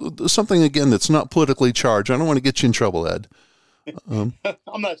or something again that's not politically charged? I don't want to get you in trouble, Ed. I'm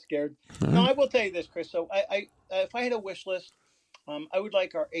not scared. Right. No, I will tell you this, Chris. So I if I had a wish list, I would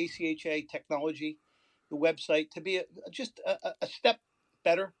like our ACHA technology, the website, to be just a step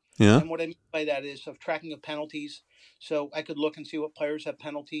better. Yeah. And what I mean by that is of tracking of penalties. So I could look and see what players have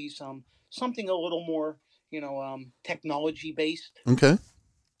penalties. Something a little more, technology based. Okay.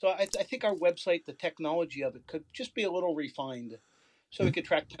 So I think our website, the technology of it, could just be a little refined. So we could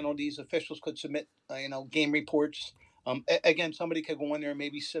track penalties. Officials could submit, game reports. Again, somebody could go in there and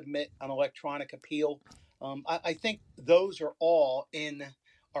maybe submit an electronic appeal. I think those are all in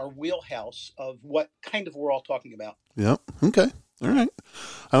our wheelhouse of what kind of we're all talking about. Yep. Okay. All right.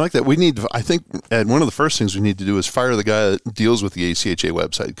 I like that. I think, Ed, one of the first things we need to do is fire the guy that deals with the ACHA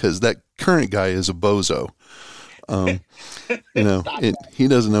website because that current guy is a bozo. He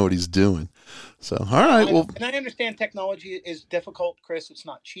doesn't know what he's doing. So, all right. And I understand technology is difficult, Chris. It's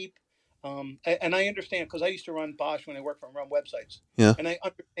not cheap. And I understand because I used to run Bosch when I worked from run websites. Yeah. And I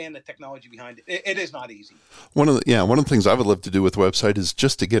understand the technology behind it. It is not easy. One of the things I would love to do with the website is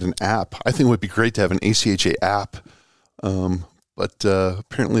just to get an app. I think it would be great to have an ACHA app. But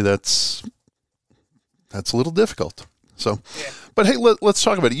apparently that's a little difficult. So, yeah. But hey, let's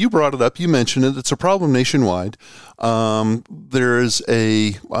talk about it. You brought it up. You mentioned it. It's a problem nationwide. There is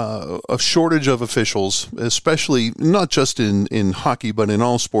a shortage of officials, especially not just in hockey, but in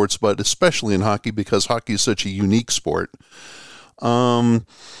all sports, but especially in hockey because hockey is such a unique sport.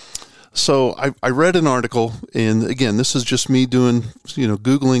 So I read an article, and again, this is just me doing,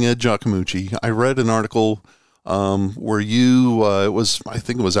 Googling Ed Giacomucci. I read an article where I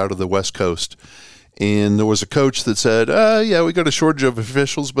think it was out of the West Coast, and there was a coach that said, yeah, we got a shortage of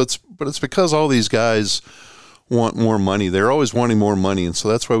officials, but it's because all these guys want more money. They're always wanting more money, and so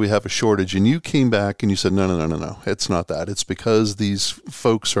that's why we have a shortage. And you came back and you said, no, it's not that. It's because these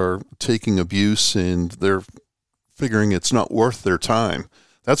folks are taking abuse, and they're figuring it's not worth their time.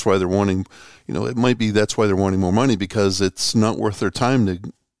 That's why they're wanting, it might be that's why they're wanting more money, because it's not worth their time to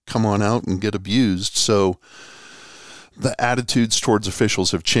come on out and get abused. So the attitudes towards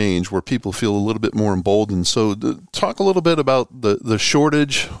officials have changed where people feel a little bit more emboldened. So talk a little bit about the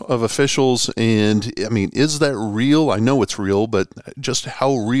shortage of officials. And I mean, is that real? I know it's real, but just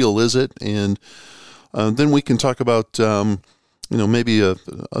how real is it? And then we can talk about, maybe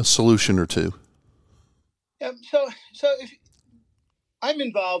a solution or two. Yeah, so if I'm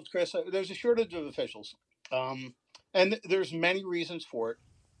involved, Chris, there's a shortage of officials. And there's many reasons for it.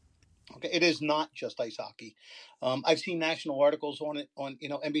 Okay, it is not just ice hockey. I've seen national articles on it on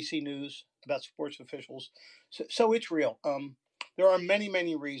NBC News about sports officials. So it's real. There are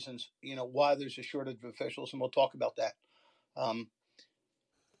many reasons why there's a shortage of officials, and we'll talk about that.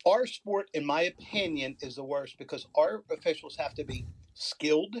 Our sport, in my opinion, is the worst because our officials have to be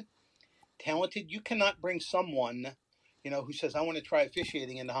skilled, talented. You cannot bring someone who says, I want to try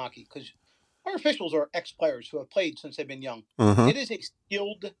officiating in the hockey, because our officials are ex-players who have played since they've been young. Uh-huh. It is a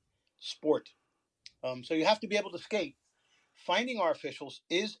skilled sport. So you have to be able to skate. Finding our officials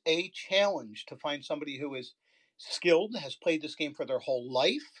is a challenge to find somebody who is skilled, has played this game for their whole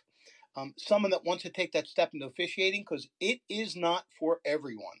life, someone that wants to take that step into officiating, because it is not for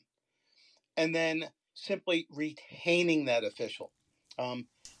everyone. And then simply retaining that official.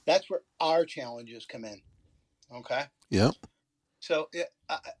 That's where our challenges come in. Okay? Yeah. So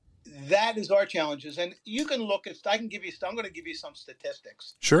that is our challenges. And you can look at, I'm going to give you some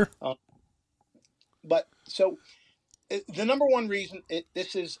statistics. Sure. But so the number one reason,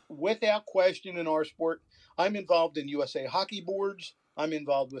 this is without question in our sport. I'm involved in USA Hockey Boards. I'm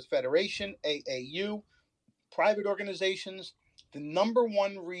involved with Federation, AAU, private organizations. The number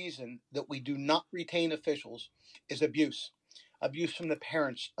one reason that we do not retain officials is abuse. Abuse from the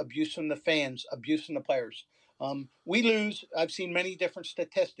parents, abuse from the fans, abuse from the players. We lose, I've seen many different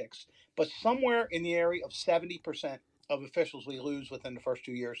statistics, but somewhere in the area of 70% of officials we lose within the first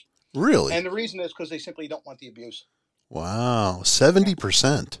 2 years. Really? And the reason is because they simply don't want the abuse. Wow,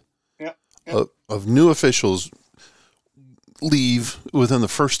 70% Yeah. of new officials leave within the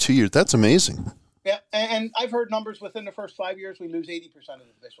first 2 years. That's amazing. Yeah, and I've heard numbers within the first 5 years, we lose 80% of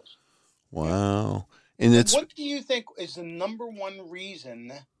the officials. Wow. And it's what do you think is the number one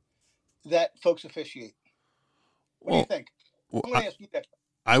reason that folks officiate? What do you think? I'm going to ask you that.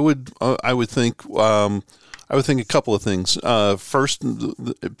 I would think a couple of things. First,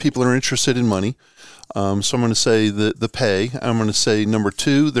 people are interested in money. So I'm going to say the pay. I'm going to say number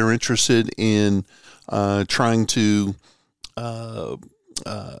two, they're interested in trying to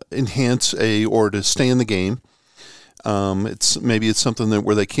enhance or to stay in the game. It's something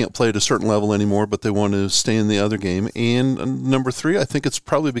where they can't play at a certain level anymore, but they want to stay in the other game. And number three, I think it's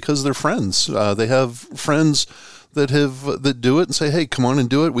probably because they're friends. They have friends that do it and say, "Hey, come on and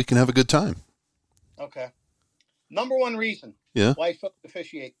do it. We can have a good time." Okay. Number one reason. Yeah. Why folks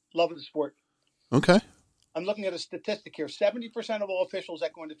officiate: love of the sport. Okay. I'm looking at a statistic here. 70% of all officials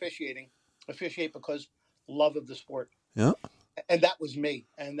that go into officiating officiate because love of the sport. Yeah. And that was me.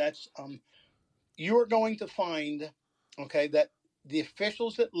 And that's you're going to find, that the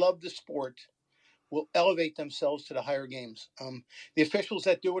officials that love the sport will elevate themselves to the higher games. The officials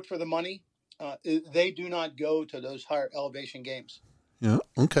that do it for the money, they do not go to those higher elevation games. Yeah.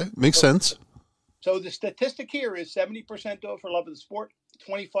 Okay. Makes sense. So the statistic here is 70% do it for love of the sport,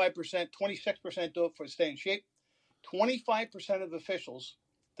 26% do it for stay in shape, 25% of officials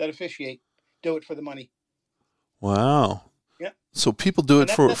that officiate do it for the money. Wow. Yeah. So people do it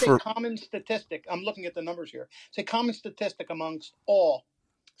that's a common statistic. I'm looking at the numbers here. It's a common statistic amongst all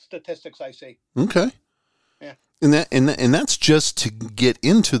statistics I see. Okay. Yeah. And that's just to get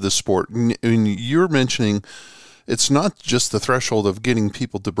into the sport. And you're mentioning it's not just the threshold of getting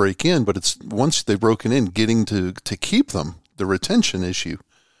people to break in, but it's once they've broken in, getting to keep them, the retention issue.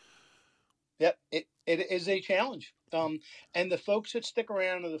 Yep, it is a challenge. And the folks that stick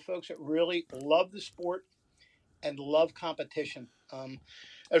around are the folks that really love the sport, and love competition.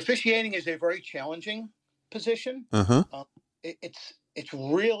 Officiating is a very challenging position. Uh-huh. It's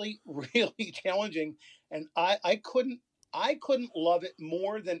really, really challenging, and I couldn't love it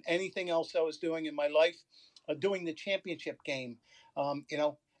more than anything else I was doing in my life, doing the championship game,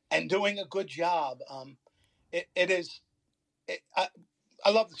 and doing a good job. I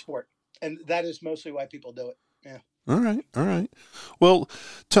love the sport, and that is mostly why people do it. Yeah. All right. Well,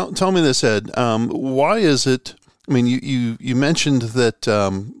 tell me this, Ed. Why is it? I mean, you mentioned that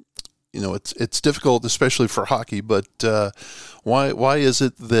it's difficult, especially for hockey. But why is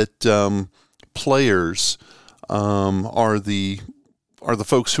it that players are the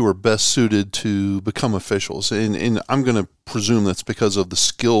folks who are best suited to become officials? And I'm going to presume that's because of the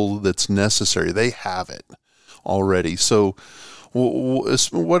skill that's necessary. They have it already. So,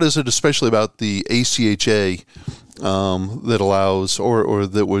 what is it, especially about the ACHA, that allows or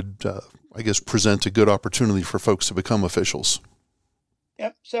that would, I guess, present a good opportunity for folks to become officials?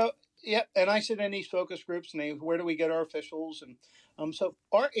 Yep. So, and I sit in these focus groups, and where do we get our officials? And so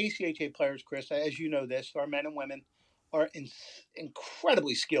our ACHA players, Chris, as you know this, our men and women are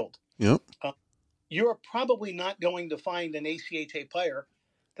incredibly skilled. Yep. You're probably not going to find an ACHA player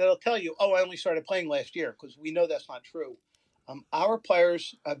that'll tell you, "Oh, I only started playing last year," because we know that's not true. Our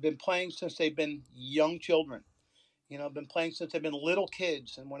players have been playing since they've been young children. Been playing since they've been little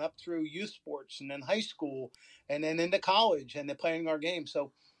kids, and went up through youth sports and then high school and then into college, and they're playing our game.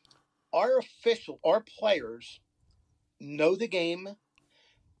 So our players know the game.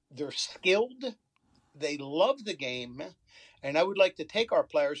 They're skilled. They love the game. And I would like to take our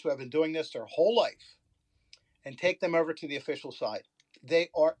players who have been doing this their whole life and take them over to the official side. They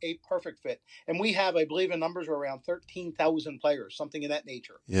are a perfect fit. And we have, I believe the numbers are around 13,000 players, something of that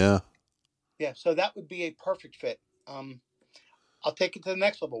nature. Yeah. Yeah, so that would be a perfect fit. I'll take it to the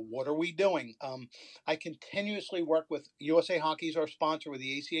next level. What are we doing? I continuously work with USA Hockey is our sponsor with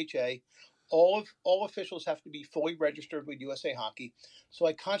the ACHA. All officials have to be fully registered with USA Hockey. So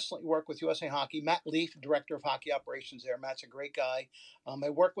I constantly work with USA Hockey. Matt Leaf, Director of Hockey Operations there. Matt's a great guy. I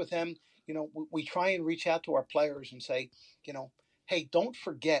work with him. We try and reach out to our players and say, hey, don't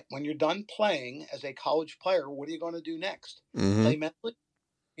forget when you're done playing as a college player, what are you going to do next? Mm-hmm. Play mentally,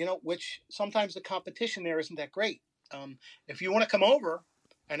 which sometimes the competition there isn't that great. If you want to come over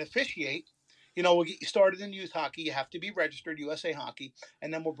and officiate, we'll get you started in youth hockey. You have to be registered USA Hockey,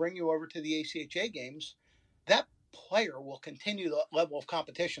 and then we'll bring you over to the ACHA games. That player will continue the level of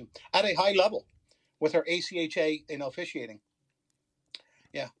competition at a high level with our ACHA officiating.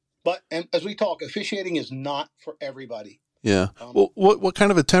 Yeah. But and as we talk, officiating is not for everybody. Yeah. Well, what kind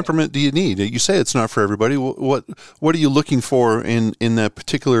of a temperament do you need? You say it's not for everybody. What are you looking for in that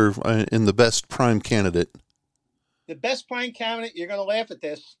particular in the best prime candidate? The best prime candidate, you're going to laugh at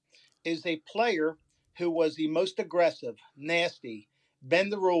this, is a player who was the most aggressive, nasty,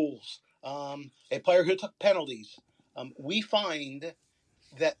 bend the rules, a player who took penalties. We find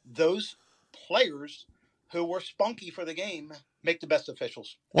that those players who were spunky for the game make the best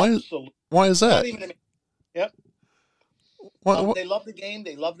officials. Why is that? Yep. They love the game.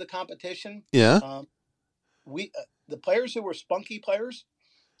 They love the competition. Yeah. The players who were spunky players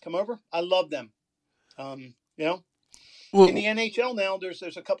come over. I love them. Well, in the NHL now, there's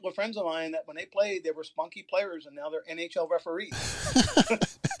a couple of friends of mine that when they played, they were spunky players, and now they're NHL referees.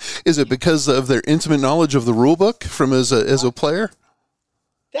 Is it because of their intimate knowledge of the rule book from as a player?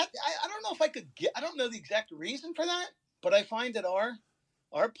 That I don't know if I could get. I don't know the exact reason for that, but I find that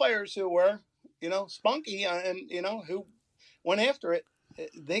our players who were spunky and who went after it,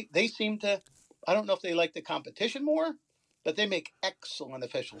 they seem to. I don't know if they like the competition more, but they make excellent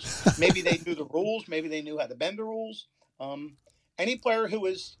officials. Maybe they knew the rules. Maybe they knew how to bend the rules. Any player who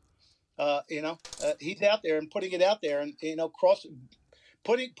is, he's out there and putting it out there and,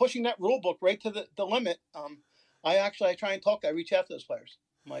 pushing that rule book right to the limit. I try and talk. I reach out to those players.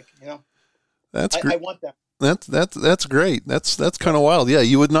 I'm like, that's great. I want them. That's great. That's kind of wild. Yeah.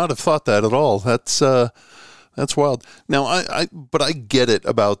 You would not have thought that at all. That's wild. Now but I get it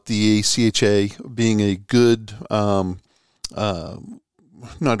about the ACHA being a good, not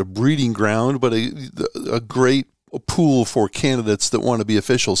a breeding ground, but a great pool for candidates that want to be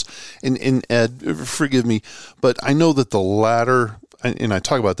officials. And Ed, forgive me, but I know that the ladder, and I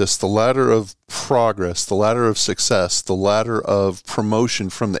talk about this, the ladder of progress, the ladder of success, the ladder of promotion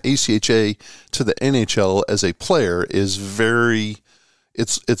from the ACHA to the NHL as a player is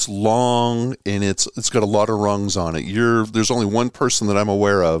it's long, and it's got a lot of rungs on it. There's only one person that I'm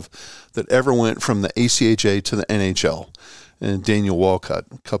aware of that ever went from the ACHA to the NHL, and Daniel Walcott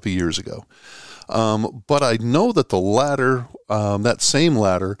a couple of years ago. But I know that the ladder, that same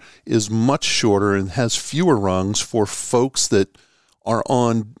ladder, is much shorter and has fewer rungs for folks that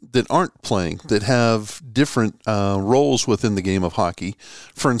aren't playing, that have different roles within the game of hockey.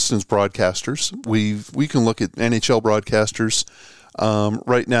 For instance, broadcasters. We can look at NHL broadcasters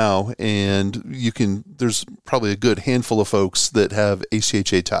right now, and there's probably a good handful of folks that have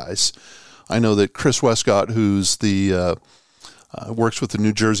ACHA ties. I know that Chris Westcott, who's works with the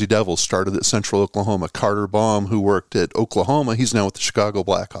New Jersey Devils, started at Central Oklahoma. Carter Baum, who worked at Oklahoma, he's now with the Chicago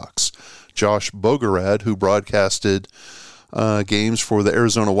Blackhawks. Josh Bogorad, who broadcasted games for the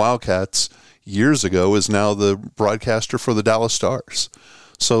Arizona Wildcats years ago, is now the broadcaster for the Dallas Stars.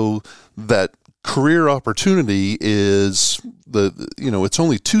 So that career opportunity is it's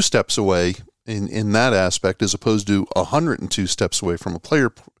only 2 steps away in that aspect, as opposed to 102 steps away from a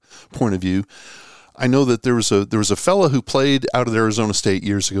player point of view. I know that there was a fella who played out of Arizona State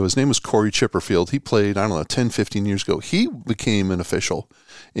years ago. His name was Corey Chipperfield. He played, 10, 15 years ago. He became an official,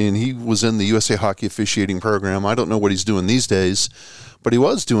 and he was in the USA Hockey officiating program. I don't know what he's doing these days, but he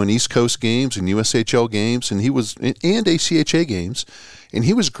was doing East Coast games and USHL games, and ACHA games, and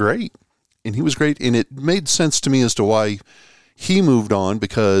he was great. And it made sense to me as to why he moved on,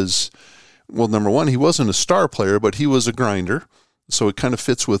 because, well, number one, he wasn't a star player, but he was a grinder. So it kind of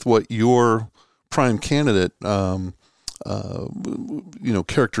fits with what your prime candidate,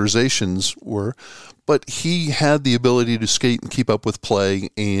 characterizations were. But he had the ability to skate and keep up with play,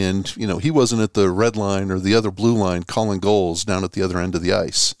 and he wasn't at the red line or the other blue line calling goals down at the other end of the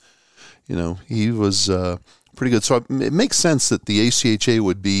ice. He was pretty good. So it makes sense that the ACHA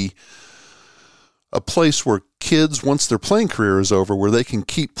would be a place where kids, once their playing career is over, where they can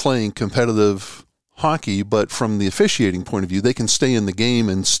keep playing competitive hockey, but from the officiating point of view, they can stay in the game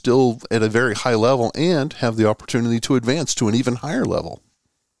and still at a very high level and have the opportunity to advance to an even higher level.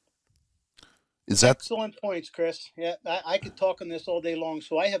 Is that excellent points, Chris? Yeah, I could talk on this all day long.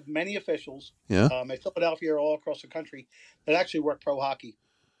 So I have many officials in Philadelphia or all across the country that actually work pro hockey.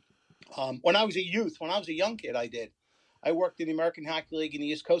 When I was a young kid, I worked in the American Hockey League and the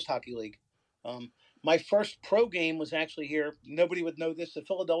East Coast Hockey League. My first pro game was actually here. Nobody would know this, the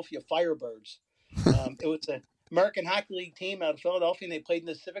Philadelphia Firebirds. It was an American Hockey League team out of Philadelphia, and they played in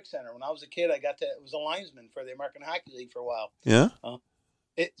the Civic Center. When I was a kid, I was a linesman for the American Hockey League for a while. Yeah.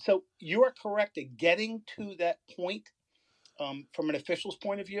 So you are correct that getting to that point from an official's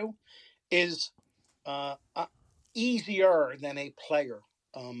point of view is easier than a player.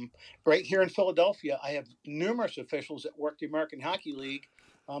 Right here in Philadelphia, I have numerous officials that work the American Hockey League.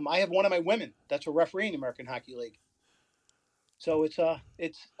 I have one of my women that's a referee in the American Hockey League. So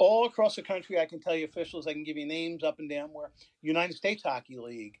it's all across the country. I can tell you officials. I can give you names up and down where United States Hockey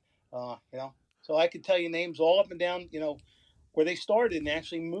League. So I could tell you names all up and down. Where they started and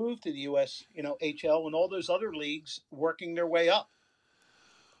actually moved to the US, HL and all those other leagues, working their way up.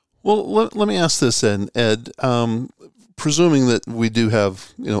 Well, let me ask this then, Ed. Presuming that we do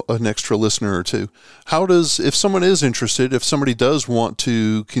have, an extra listener or two, if someone is interested, if somebody does want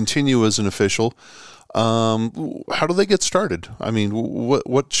to continue as an official, how do they get started? I mean,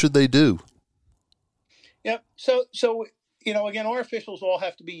 what should they do? Yeah. So again, our officials all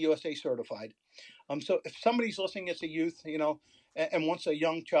have to be USA certified. So if somebody's listening as a youth, and wants a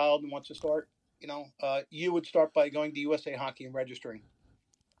young child and wants to start, you would start by going to USA Hockey and registering.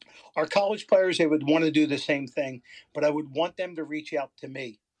 Our college players, they would want to do the same thing, but I would want them to reach out to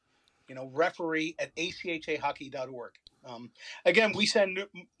me, referee at achahockey.org. Again, we send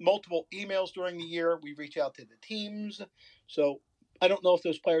multiple emails during the year. We reach out to the teams. So I don't know if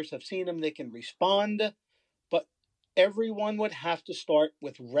those players have seen them. They can respond, but everyone would have to start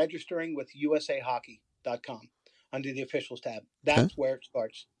with registering with usahockey.com under the officials tab. That's where it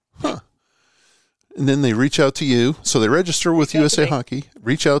starts. Huh. And then they reach out to you. So they register with USA Hockey,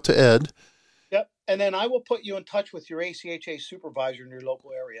 reach out to Ed. Yep. And then I will put you in touch with your ACHA supervisor in your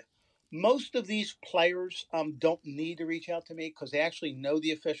local area. Most of these players don't need to reach out to me because they actually know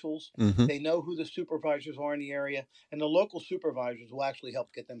the officials. Mm-hmm. They know who the supervisors are in the area, and the local supervisors will actually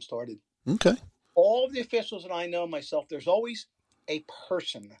help get them started. Okay. All of the officials that I know myself, there's always a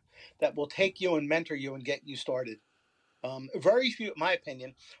person that will take you and mentor you and get you started. Very few, in my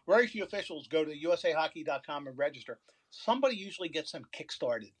opinion, very few officials go to usahockey.com and register. Somebody usually gets them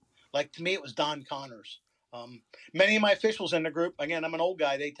kick-started. Like, to me, it was Don Connors. Many of my officials in the group, again, I'm an old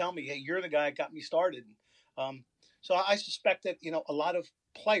guy, they tell me, hey, you're the guy that got me started. So I suspect that, a lot of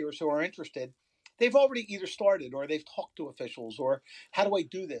players who are interested, they've already either started or they've talked to officials or how do I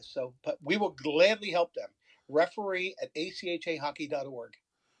do this? But we will gladly help them. Referee at achahockey.org.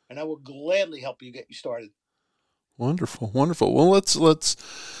 And I will gladly help you get you started. Wonderful, wonderful. Well, let's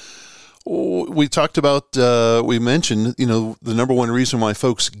We talked about, we mentioned, the number one reason why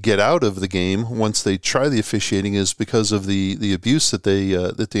folks get out of the game once they try the officiating is because of the abuse that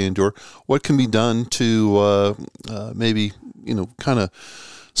they endure. What can be done to maybe, kind of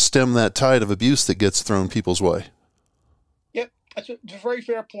stem that tide of abuse that gets thrown people's way? Yep, that's a very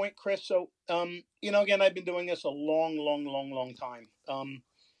fair point, Chris. So, again, I've been doing this a long time.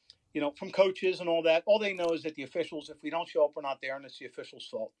 From coaches and all that, all they know is that the officials, if we don't show up, we're not there, and it's the officials'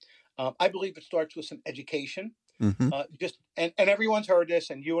 fault. I believe it starts with some education. Mm-hmm. And everyone's heard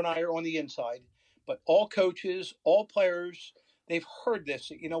this, and you and I are on the inside, but all coaches, all players, they've heard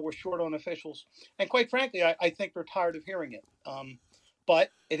this, we're short on officials. And quite frankly, I think they're tired of hearing it.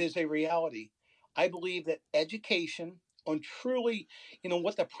 But it is a reality. I believe that education on truly,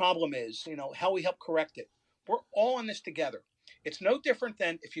 what the problem is, how we help correct it. We're all in this together. It's no different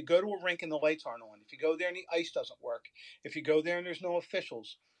than if you go to a rink and the lights aren't on, if you go there and the ice doesn't work, if you go there and there's no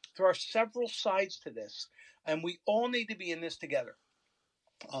officials. There are several sides to this, and we all need to be in this together.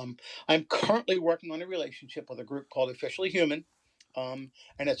 I'm currently working on a relationship with a group called Officially Human, and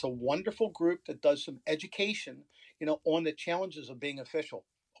it's a wonderful group that does some education, on the challenges of being official,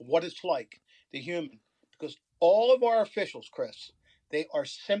 what it's like, the human. Because all of our officials, Chris, they are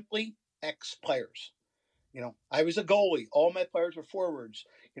simply ex-players. I was a goalie. All my players are forwards.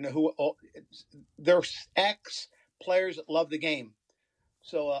 They're ex-players that love the game.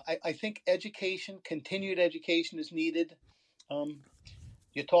 So I think continued education is needed.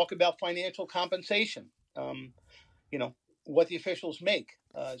 You talk about financial compensation, what the officials make.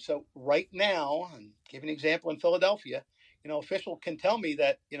 So right now, and give an example in Philadelphia, official can tell me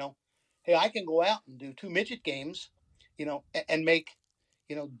that, hey, I can go out and do 2 midget games, and make,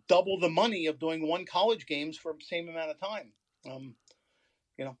 double the money of doing 1 college games for the same amount of time.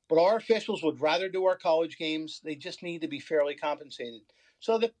 But our officials would rather do our college games. They just need to be fairly compensated.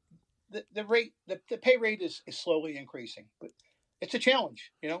 So the pay rate is slowly increasing, but it's a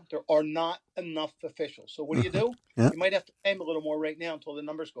challenge. There are not enough officials. So what do? Yeah. You might have to pay them a little more right now until the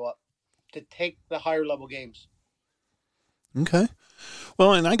numbers go up to take the higher level games. Okay.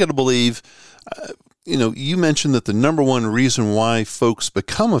 Well, and I got to believe, you mentioned that the number one reason why folks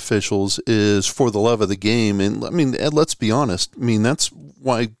become officials is for the love of the game. And I mean, Ed, let's be honest. I mean, that's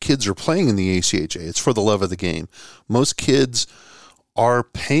why kids are playing in the ACHA. It's for the love of the game. Most kids are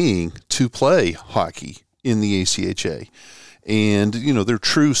paying to play hockey in the ACHA. And, they're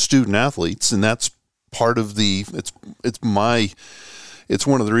true student athletes. And that's part of it's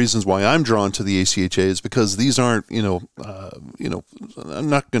one of the reasons why I'm drawn to the ACHA is because these aren't, I'm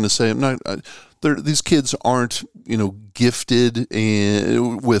not going to say these kids aren't, gifted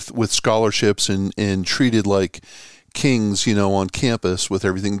and with scholarships and treated like kings, on campus with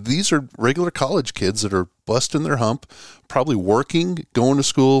everything. These are regular college kids that are busting their hump, probably working, going to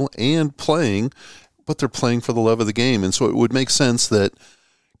school and playing, but they're playing for the love of the game. And so it would make sense that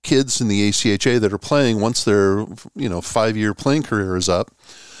kids in the ACHA that are playing once their 5-year playing career is up,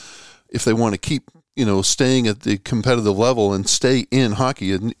 if they want to keep staying at the competitive level and stay in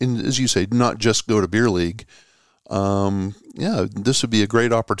hockey and as you say, not just go to beer league, this would be a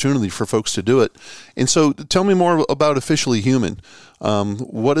great opportunity for folks to do it. And so tell me more about Officially Human.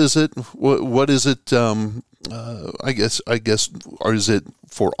 What is it? What is it? I guess, or is it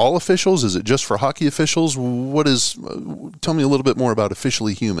for all officials? Is it just for hockey officials? Tell me a little bit more about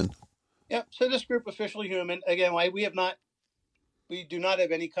Officially Human. Yeah. So this group, Officially Human, again, we do not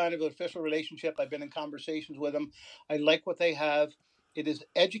have any kind of official relationship. I've been in conversations with them. I like what they have. It is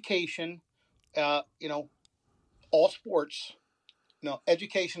education, all sports,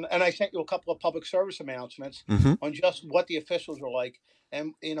 education. And I sent you a couple of public service announcements on just what the officials are like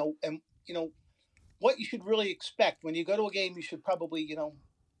and what you should really expect. When you go to a game, you should probably,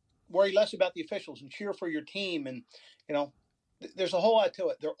 worry less about the officials and cheer for your team. And, there's a whole lot to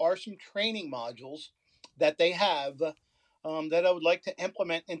it. There are some training modules that they have that I would like to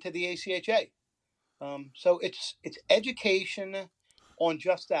implement into the ACHA. So it's education on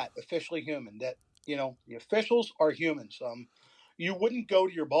just that, Officially Human, that, the officials are humans. You wouldn't go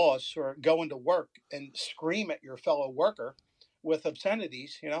to your boss or go into work and scream at your fellow worker with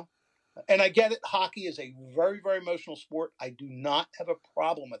obscenities, And I get it. Hockey is a very, very emotional sport. I do not have a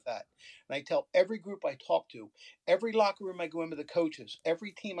problem with that. And I tell every group I talk to, every locker room I go in with the coaches,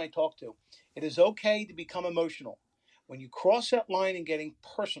 every team I talk to, it is okay to become emotional. When you cross that line and getting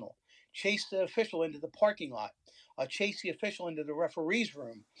personal, chase the official into the parking lot, chase the official into the referee's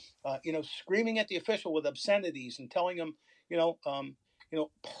room, screaming at the official with obscenities and telling them,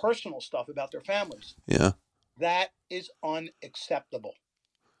 personal stuff about their families. Yeah. That is unacceptable.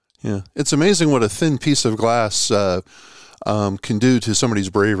 Yeah, it's amazing what a thin piece of glass can do to somebody's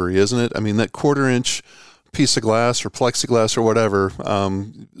bravery, isn't it? I mean, that quarter-inch piece of glass or plexiglass or whatever,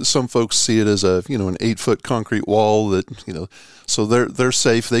 some folks see it as an 8-foot concrete wall that, so they're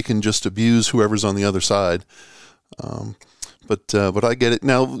safe. They can just abuse whoever's on the other side. But I get it.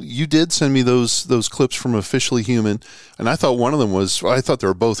 Now, you did send me those clips from Officially Human, and I thought I thought they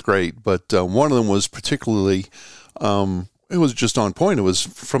were both great, but one of them was particularly, it was just on point. It was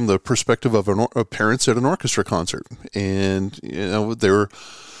from the perspective of parents at an orchestra concert, and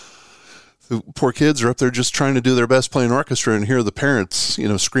the poor kids are up there just trying to do their best playing orchestra, and hear the parents,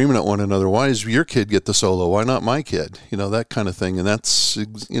 screaming at one another, why does your kid get the solo? Why not my kid? That kind of thing. And that's,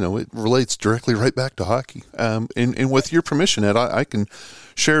 it relates directly right back to hockey. And with your permission, Ed, I can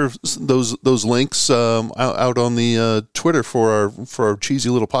share those links out on the Twitter for our cheesy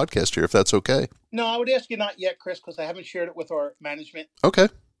little podcast here, if that's okay. No, I would ask you not yet, Chris, because I haven't shared it with our management. Okay.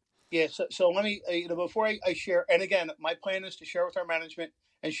 Yeah, so let me, before I share, and again, my plan is to share with our management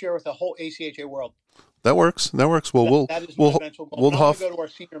and share with the whole ACHA world. That works. Well, that is my eventual goal. I'm going to go to our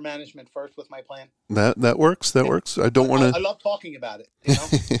senior management first with my plan. That works. I don't want to. I love talking about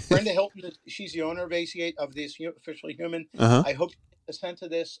it. Brenda Hilton, she's the owner of this Officially Human. Uh-huh. I hope you get the sense of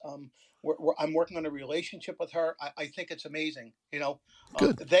this. I'm working on a relationship with her. I think it's amazing.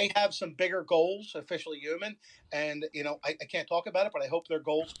 Good. They have some bigger goals, Officially Human, and I can't talk about it, but I hope their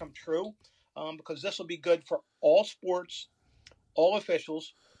goals come true, because this will be good for all sports, all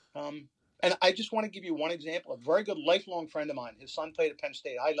officials. And I just want to give you one example. A very good lifelong friend of mine, his son played at Penn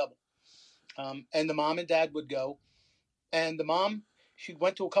State, high level. And the mom and dad would go. And the mom, she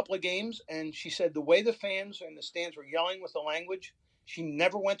went to a couple of games, and she said the way the fans in the stands were yelling with the language, she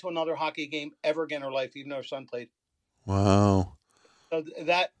never went to another hockey game ever again in her life, even though her son played. Wow. So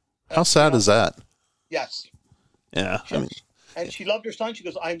that. How sad is that? Yes. Yeah. And she loved her son. She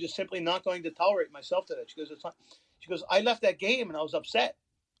goes, I'm just simply not going to tolerate myself to that. She goes, I left that game and I was upset.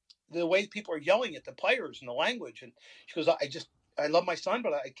 The way people are yelling at the players and the language. And she goes, I love my son,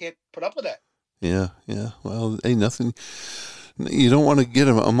 but I can't put up with that. Yeah. Well, ain't nothing. You don't want to get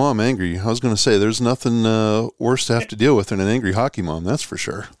a mom angry. I was going to say, there's nothing worse to have to deal with than an angry hockey mom. That's for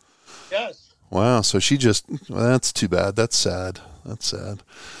sure. Yes. Wow. So that's too bad. That's sad.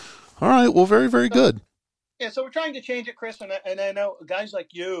 All right. Well, very, very good. Yeah. So we're trying to change it, Chris. And I know guys like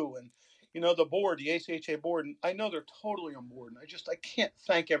you and, the board, the ACHA board, and I know they're totally on board. And I can't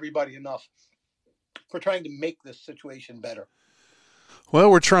thank everybody enough for trying to make this situation better. Well,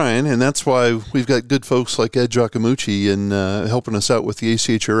 we're trying, and that's why we've got good folks like Ed Giacomucci and helping us out with the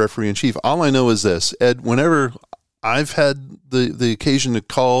ACHA referee-in-chief. All I know is this, Ed, whenever I've had the occasion to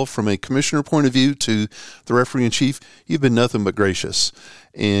call from a commissioner point of view to the referee-in-chief, you've been nothing but gracious.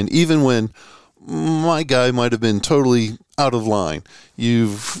 And even when my guy might have been totally out of line,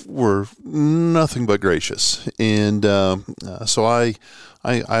 you were nothing but gracious. And so I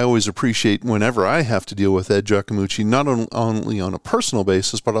always appreciate whenever I have to deal with Ed Giacomucci, not only on a personal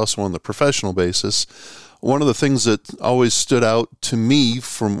basis, but also on the professional basis. One of the things that always stood out to me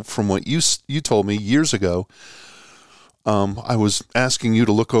from what you told me years ago, I was asking you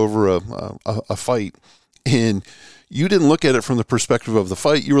to look over a fight, and you didn't look at it from the perspective of the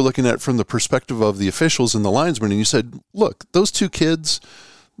fight. You were looking at it from the perspective of the officials and the linesmen. And you said, look, those two kids,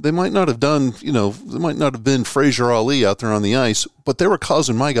 they might not have they might not have been Frazier Ali out there on the ice, but they were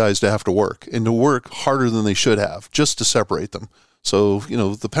causing my guys to have to work and to work harder than they should have just to separate them. So,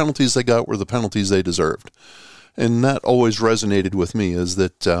 the penalties they got were the penalties they deserved. And that always resonated with me, is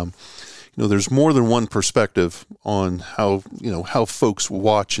that, there's more than one perspective on how folks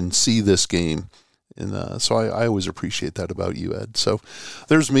watch and see this game. And so I always appreciate that about you, Ed. So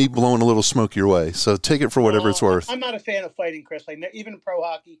there's me blowing a little smoke your way. So take it for whatever it's worth. I'm not a fan of fighting, Chris. Even in pro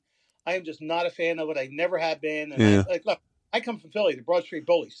hockey, I am just not a fan of it. I never have been. And yeah. Look, I come from Philly, the Broad Street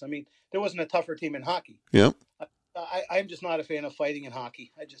Bullies. I mean, there wasn't a tougher team in hockey. Yep. I'm just not a fan of fighting in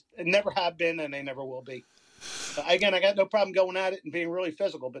hockey. I never have been, and I never will be. Again, I got no problem going at it and being really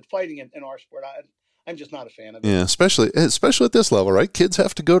physical, but fighting in our sport, I'm just not a fan of it. Yeah, especially at this level, right? Kids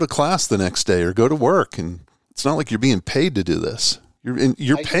have to go to class the next day or go to work, and it's not like you're being paid to do this.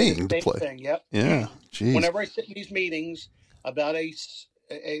 You're paying to play. Thing, yep. Yeah. Geez. Whenever I sit in these meetings about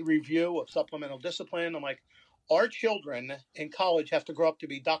a review of supplemental discipline, I'm like, our children in college have to grow up to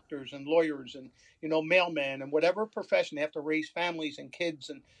be doctors and lawyers and mailmen and whatever profession. They have to raise families and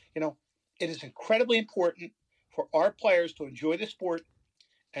kids, and it is incredibly important for our players to enjoy the sport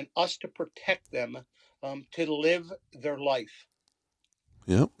and us to protect them, to live their life.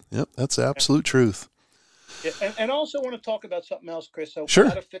 Yep. That's absolute truth. Yeah, and I also want to talk about something else, Chris. So sure.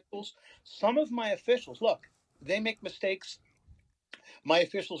 About officials, some of my officials, look, they make mistakes. My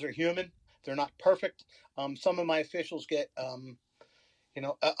officials are human. They're not perfect. Some of my officials get,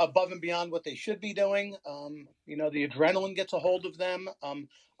 above and beyond what they should be doing. The adrenaline gets a hold of them.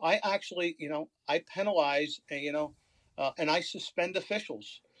 I actually, I penalize, and I suspend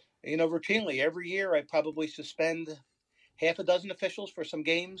officials, routinely. Every year I probably suspend half a dozen officials for some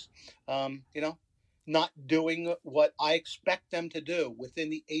games, not doing what I expect them to do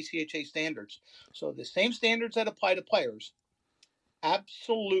within the ACHA standards. So the same standards that apply to players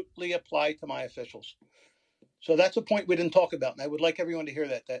absolutely apply to my officials. So that's a point we didn't talk about, and I would like everyone to hear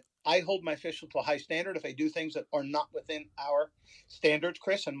that I hold my officials to a high standard. If they do things that are not within our standards,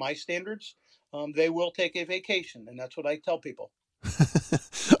 Chris, and my standards, they will take a vacation, and that's what I tell people.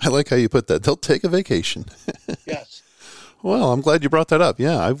 I like how you put that. They'll take a vacation. Yes. Well, I'm glad you brought that up.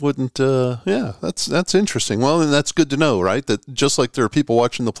 Yeah, I wouldn't. That's interesting. Well, and that's good to know, right? That just like there are people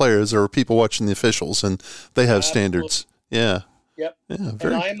watching the players, there are people watching the officials, and they have standards. Yeah. Yep. Yeah,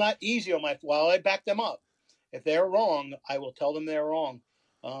 and I am not easy on while I back them up. If they're wrong, I will tell them they're wrong.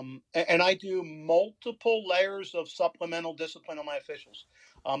 And I do multiple layers of supplemental discipline on my officials.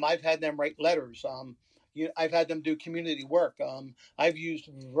 I've had them write letters. I've had them do community work. I've used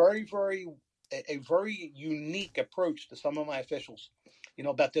a very unique approach to some of my officials,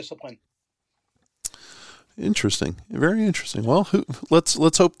 about discipline. Interesting. Very interesting. Well,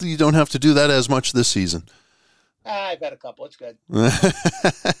 let's hope that you don't have to do that as much this season. I've had a couple. It's good.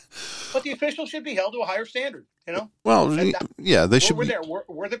 But the officials should be held to a higher standard, Well, yeah, they should. We're there.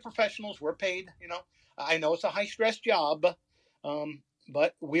 We're the professionals. We're paid, I know it's a high-stress job,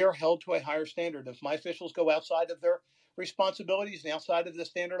 but we are held to a higher standard. If my officials go outside of their responsibilities and outside of the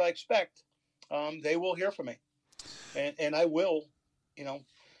standard I expect, they will hear from me. And I will,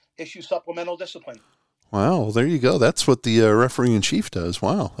 issue supplemental discipline. Wow, there you go. That's what the referee in chief does.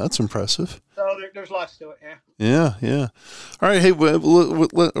 Wow, that's impressive. So there's lots to it, yeah. Yeah. All right, hey, we're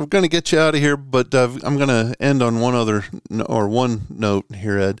going to get you out of here, but I'm going to end on one note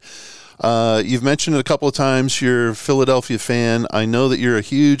here, Ed. You've mentioned it a couple of times. You're a Philadelphia fan. I know that you're a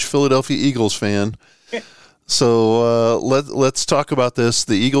huge Philadelphia Eagles fan. So let's talk about this.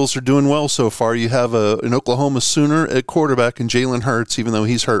 The Eagles are doing well so far. You have an Oklahoma Sooner at quarterback in Jalen Hurts, even though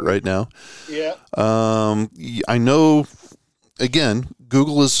he's hurt right now. Yeah. I know. Again,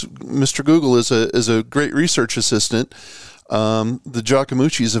 Mr. Google is a great research assistant. The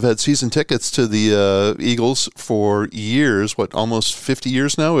Giacomucci's have had season tickets to the Eagles for years. What, almost 50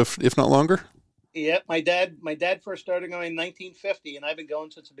 years now, if not longer. Yeah, my dad first started going in 1950, and I've been going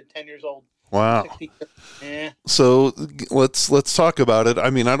since I've been 10 years old. Wow. 60, yeah. So let's talk about it. I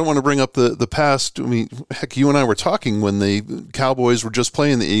mean, I don't want to bring up the past. I mean, heck, you and I were talking when the Cowboys were just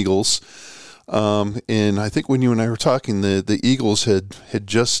playing the Eagles. And I think when you and I were talking, the Eagles had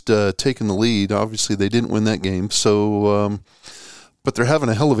just taken the lead. Obviously, they didn't win that game. So, but they're having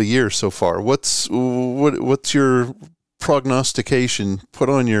a hell of a year so far. What's your prognostication? Put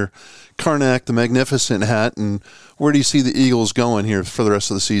on your Karnak the Magnificent hat, and where do you see the Eagles going here for the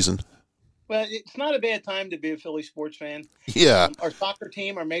rest of the season? Well, it's not a bad time to be a Philly sports fan. Yeah. Our soccer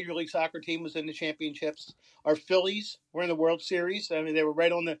team, our Major League Soccer team, was in the championships. Our Phillies were in the World Series. I mean, they were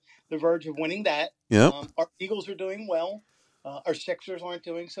right on the verge of winning that. Yeah. Our Eagles are doing well. Our Sixers aren't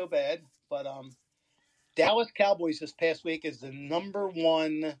doing so bad. But Dallas Cowboys this past week is the number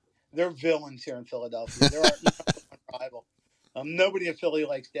one. They're villains here in Philadelphia. They're our number one rival. Nobody in Philly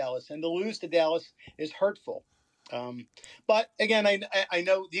likes Dallas. And to lose to Dallas is hurtful. But again, I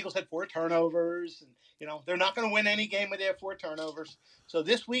know the Eagles had 4 turnovers, and they're not going to win any game with their 4 turnovers. So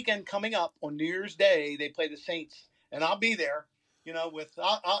this weekend coming up on New Year's Day, they play the Saints, and I'll be there, with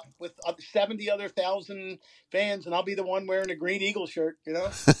 70 other thousand fans, and I'll be the one wearing a green Eagle shirt, Yeah,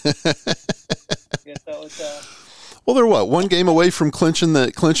 so it's well, they're one game away from clinching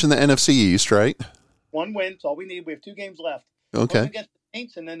the NFC East, right? One win. That's all we need. We have 2 games left. Okay. Home against the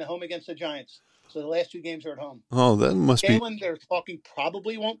Saints, and then the home against the Giants. So the last 2 games are at home. Oh, that must be. Jalen, they're talking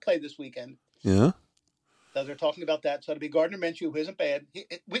probably won't play this weekend. Yeah. So they're talking about that. So it'll be Gardner Minshew, who isn't bad.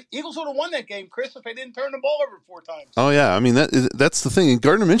 Eagles would have won that game, Chris, if they didn't turn the ball over 4 times. Oh yeah, I mean that's the thing. And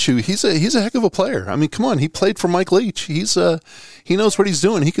Gardner Minshew, he's a heck of a player. I mean, come on, he played for Mike Leach. He knows what he's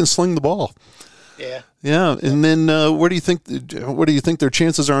doing. He can sling the ball. Yeah. Yeah, and then what do you think their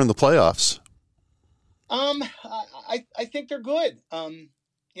chances are in the playoffs? I think they're good.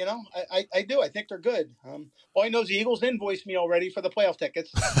 I do. I think they're good. All I know is the Eagles invoiced me already for the playoff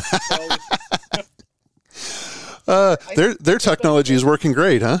tickets. So, their technology is working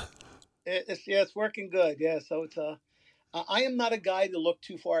great, huh? It's working good. Yeah. So it's I am not a guy to look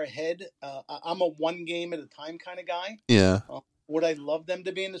too far ahead. I'm a one game at a time kind of guy. Yeah. Would I love them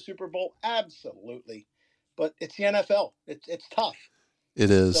to be in the Super Bowl? Absolutely. But it's the NFL. It's tough. It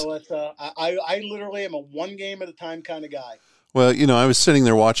is. So it's I literally am a one game at a time kind of guy. Well, I was sitting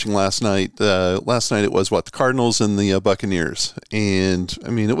there watching last night. Last night it was the Cardinals and the Buccaneers, and I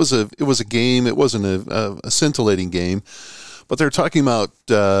mean it was a game. It wasn't a scintillating game, but they're talking about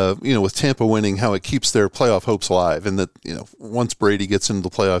with Tampa winning, how it keeps their playoff hopes alive, and that once Brady gets into the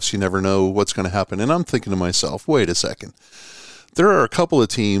playoffs, you never know what's going to happen. And I'm thinking to myself, wait a second, there are a couple of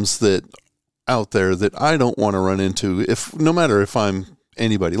teams that out there that I don't want to run into, no matter if I'm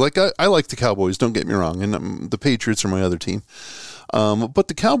anybody. Like I like the Cowboys, don't get me wrong, and the Patriots are my other team. But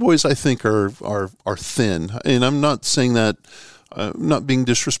the Cowboys, I think, are thin, and I'm not saying that, not being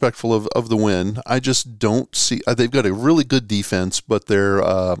disrespectful of the win. I just don't see. They've got a really good defense, but their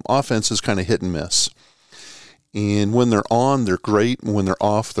offense is kind of hit and miss. And when they're on, they're great, and when they're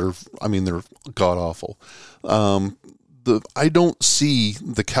off, they're god awful. I don't see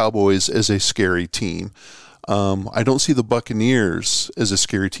the Cowboys as a scary team. I don't see the Buccaneers as a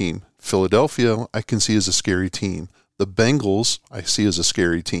scary team. Philadelphia, I can see as a scary team. The Bengals, I see as a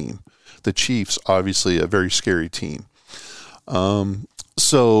scary team. The Chiefs, obviously, a very scary team.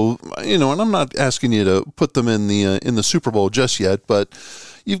 So, and I'm not asking you to put them in the Super Bowl just yet, but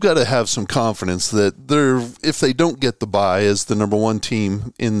you've got to have some confidence that if they don't get the bye as the number one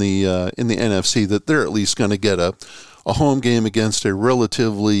team in the NFC, that they're at least going to get a home game against a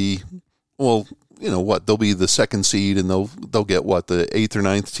relatively, they'll be the second seed, and they'll get the 8th or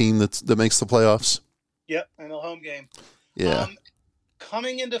 9th team that makes the playoffs. Yep, and a home game. Yeah.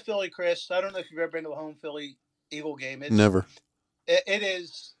 Coming into Philly, Chris, I don't know if you've ever been to a home Philly Eagle game. Never. It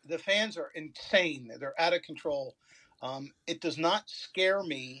is. The fans are insane. They're out of control. It does not scare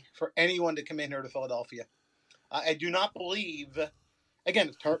me for anyone to come in here to Philadelphia. I do not believe,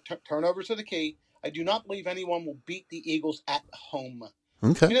 again, turnovers are the key. I do not believe anyone will beat the Eagles at home.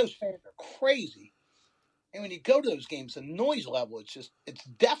 Okay. Those fans are crazy. And when you go to those games, the noise level, it's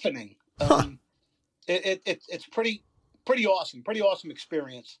deafening. It's pretty awesome. Pretty awesome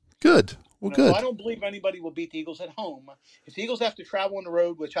experience. Good. Well, good. So I don't believe anybody will beat the Eagles at home. If the Eagles have to travel on the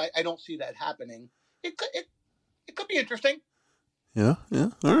road, which I don't see that happening, it could be interesting. Yeah.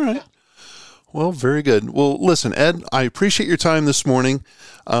 All right. Yeah. Well, very good. Well, listen, Ed, I appreciate your time this morning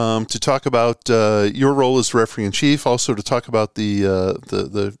to talk about your role as referee in chief, also to talk about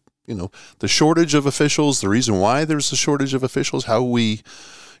the shortage of officials, the reason why there's a shortage of officials, how we,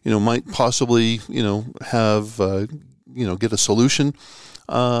 might possibly, have, get a solution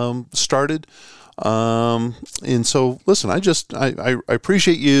started. And so, listen, I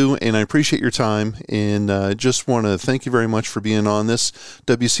appreciate you, and I appreciate your time, and just want to thank you very much for being on this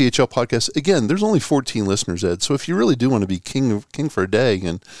WCHL podcast. Again, there's only 14 listeners, Ed, so if you really do want to be king for a day,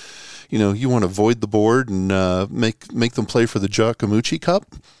 and you want to void the board and make them play for the Giacomucci Cup,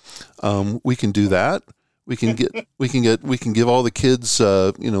 we can do that. We can give all the kids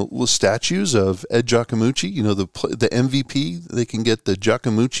little statues of Ed Giacomucci, the MVP. They can get the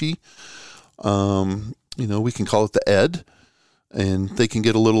Giacomucci. We can call it the Ed, and they can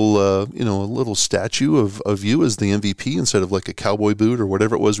get a little statue of you as the MVP instead of like a cowboy boot or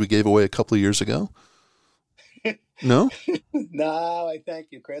whatever it was we gave away a couple of years ago. No? No, I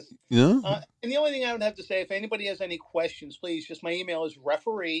thank you, Chris. Yeah. And the only thing I would have to say, if anybody has any questions, please, just my email is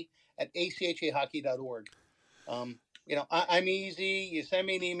referee@achahockey.org. I'm easy. You send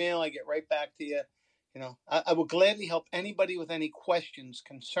me an email, I get right back to you. I will gladly help anybody with any questions,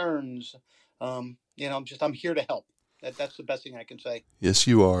 concerns. I'm here to help. That's the best thing I can say. Yes,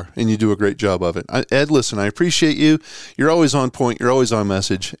 you are, and you do a great job of it. Ed, listen, I appreciate you. You're always on point. You're always on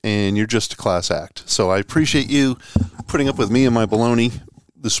message, and you're just a class act. So I appreciate you putting up with me and my baloney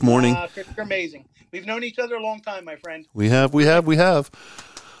this morning. You're amazing. We've known each other a long time, my friend. We have. You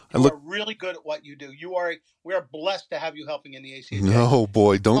are really good at what you do. We are blessed to have you helping in the ACHA. No,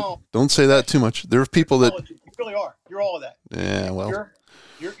 boy, don't say that too much. There are people that you really are. You're all of that. Yeah, well,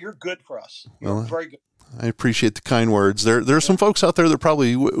 you're good for us. You're very good. I appreciate the kind words. There are some folks out there that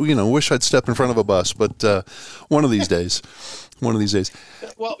probably wish I'd step in front of a bus, but one of these days. Well,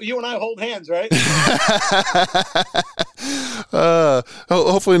 you and I hold hands, right?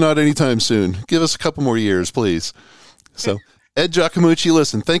 Hopefully not anytime soon. Give us a couple more years, please. So, Ed Giacomucci,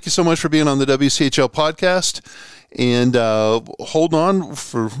 listen, thank you so much for being on the WCHL podcast, and hold on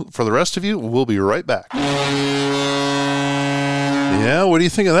for the rest of you. We'll be right back. Yeah, what do you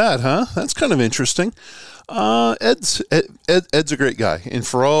think of that, huh? That's kind of interesting. Ed's a great guy, and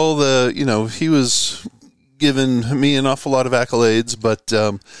for all the, he was giving me an awful lot of accolades, but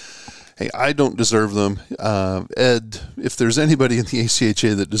hey, I don't deserve them. Ed, if there's anybody in the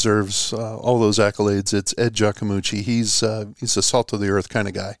ACHA that deserves all those accolades, it's Ed Giacomucci. He's a salt of the earth kind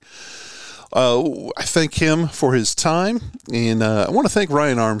of guy. I thank him for his time, and I want to thank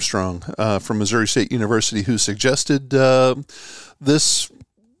Ryan Armstrong from Missouri State University, who suggested this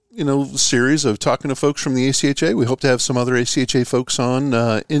series of talking to folks from the ACHA. We hope to have some other ACHA folks on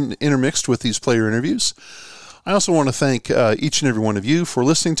intermixed with these player interviews. I also want to thank each and every one of you for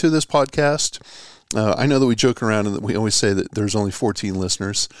listening to this podcast. I know that we joke around and that we always say that there's only 14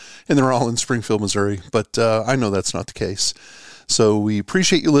 listeners, and they're all in Springfield, Missouri, but I know that's not the case. So we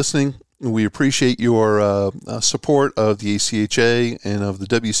appreciate you listening. We appreciate your support of the ACHA and of the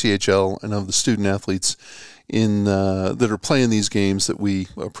WCHL and of the student athletes that are playing these games that we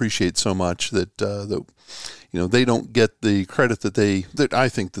appreciate so much. That they don't get the credit that I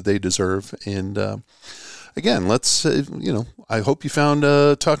think that they deserve. And again, I hope you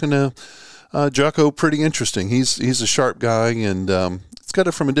found talking to Jocko pretty interesting. He's a sharp guy, and it's got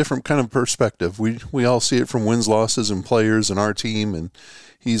it from a different kind of perspective. We all see it from wins, losses, and players and our team, and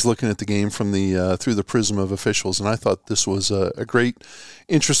he's looking at the game from through the prism of officials. And I thought this was a great,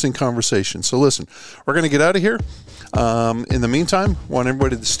 interesting conversation. So listen, we're going to get out of here. In the meantime, want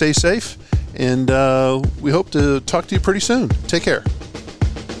everybody to stay safe, and we hope to talk to you pretty soon. Take care.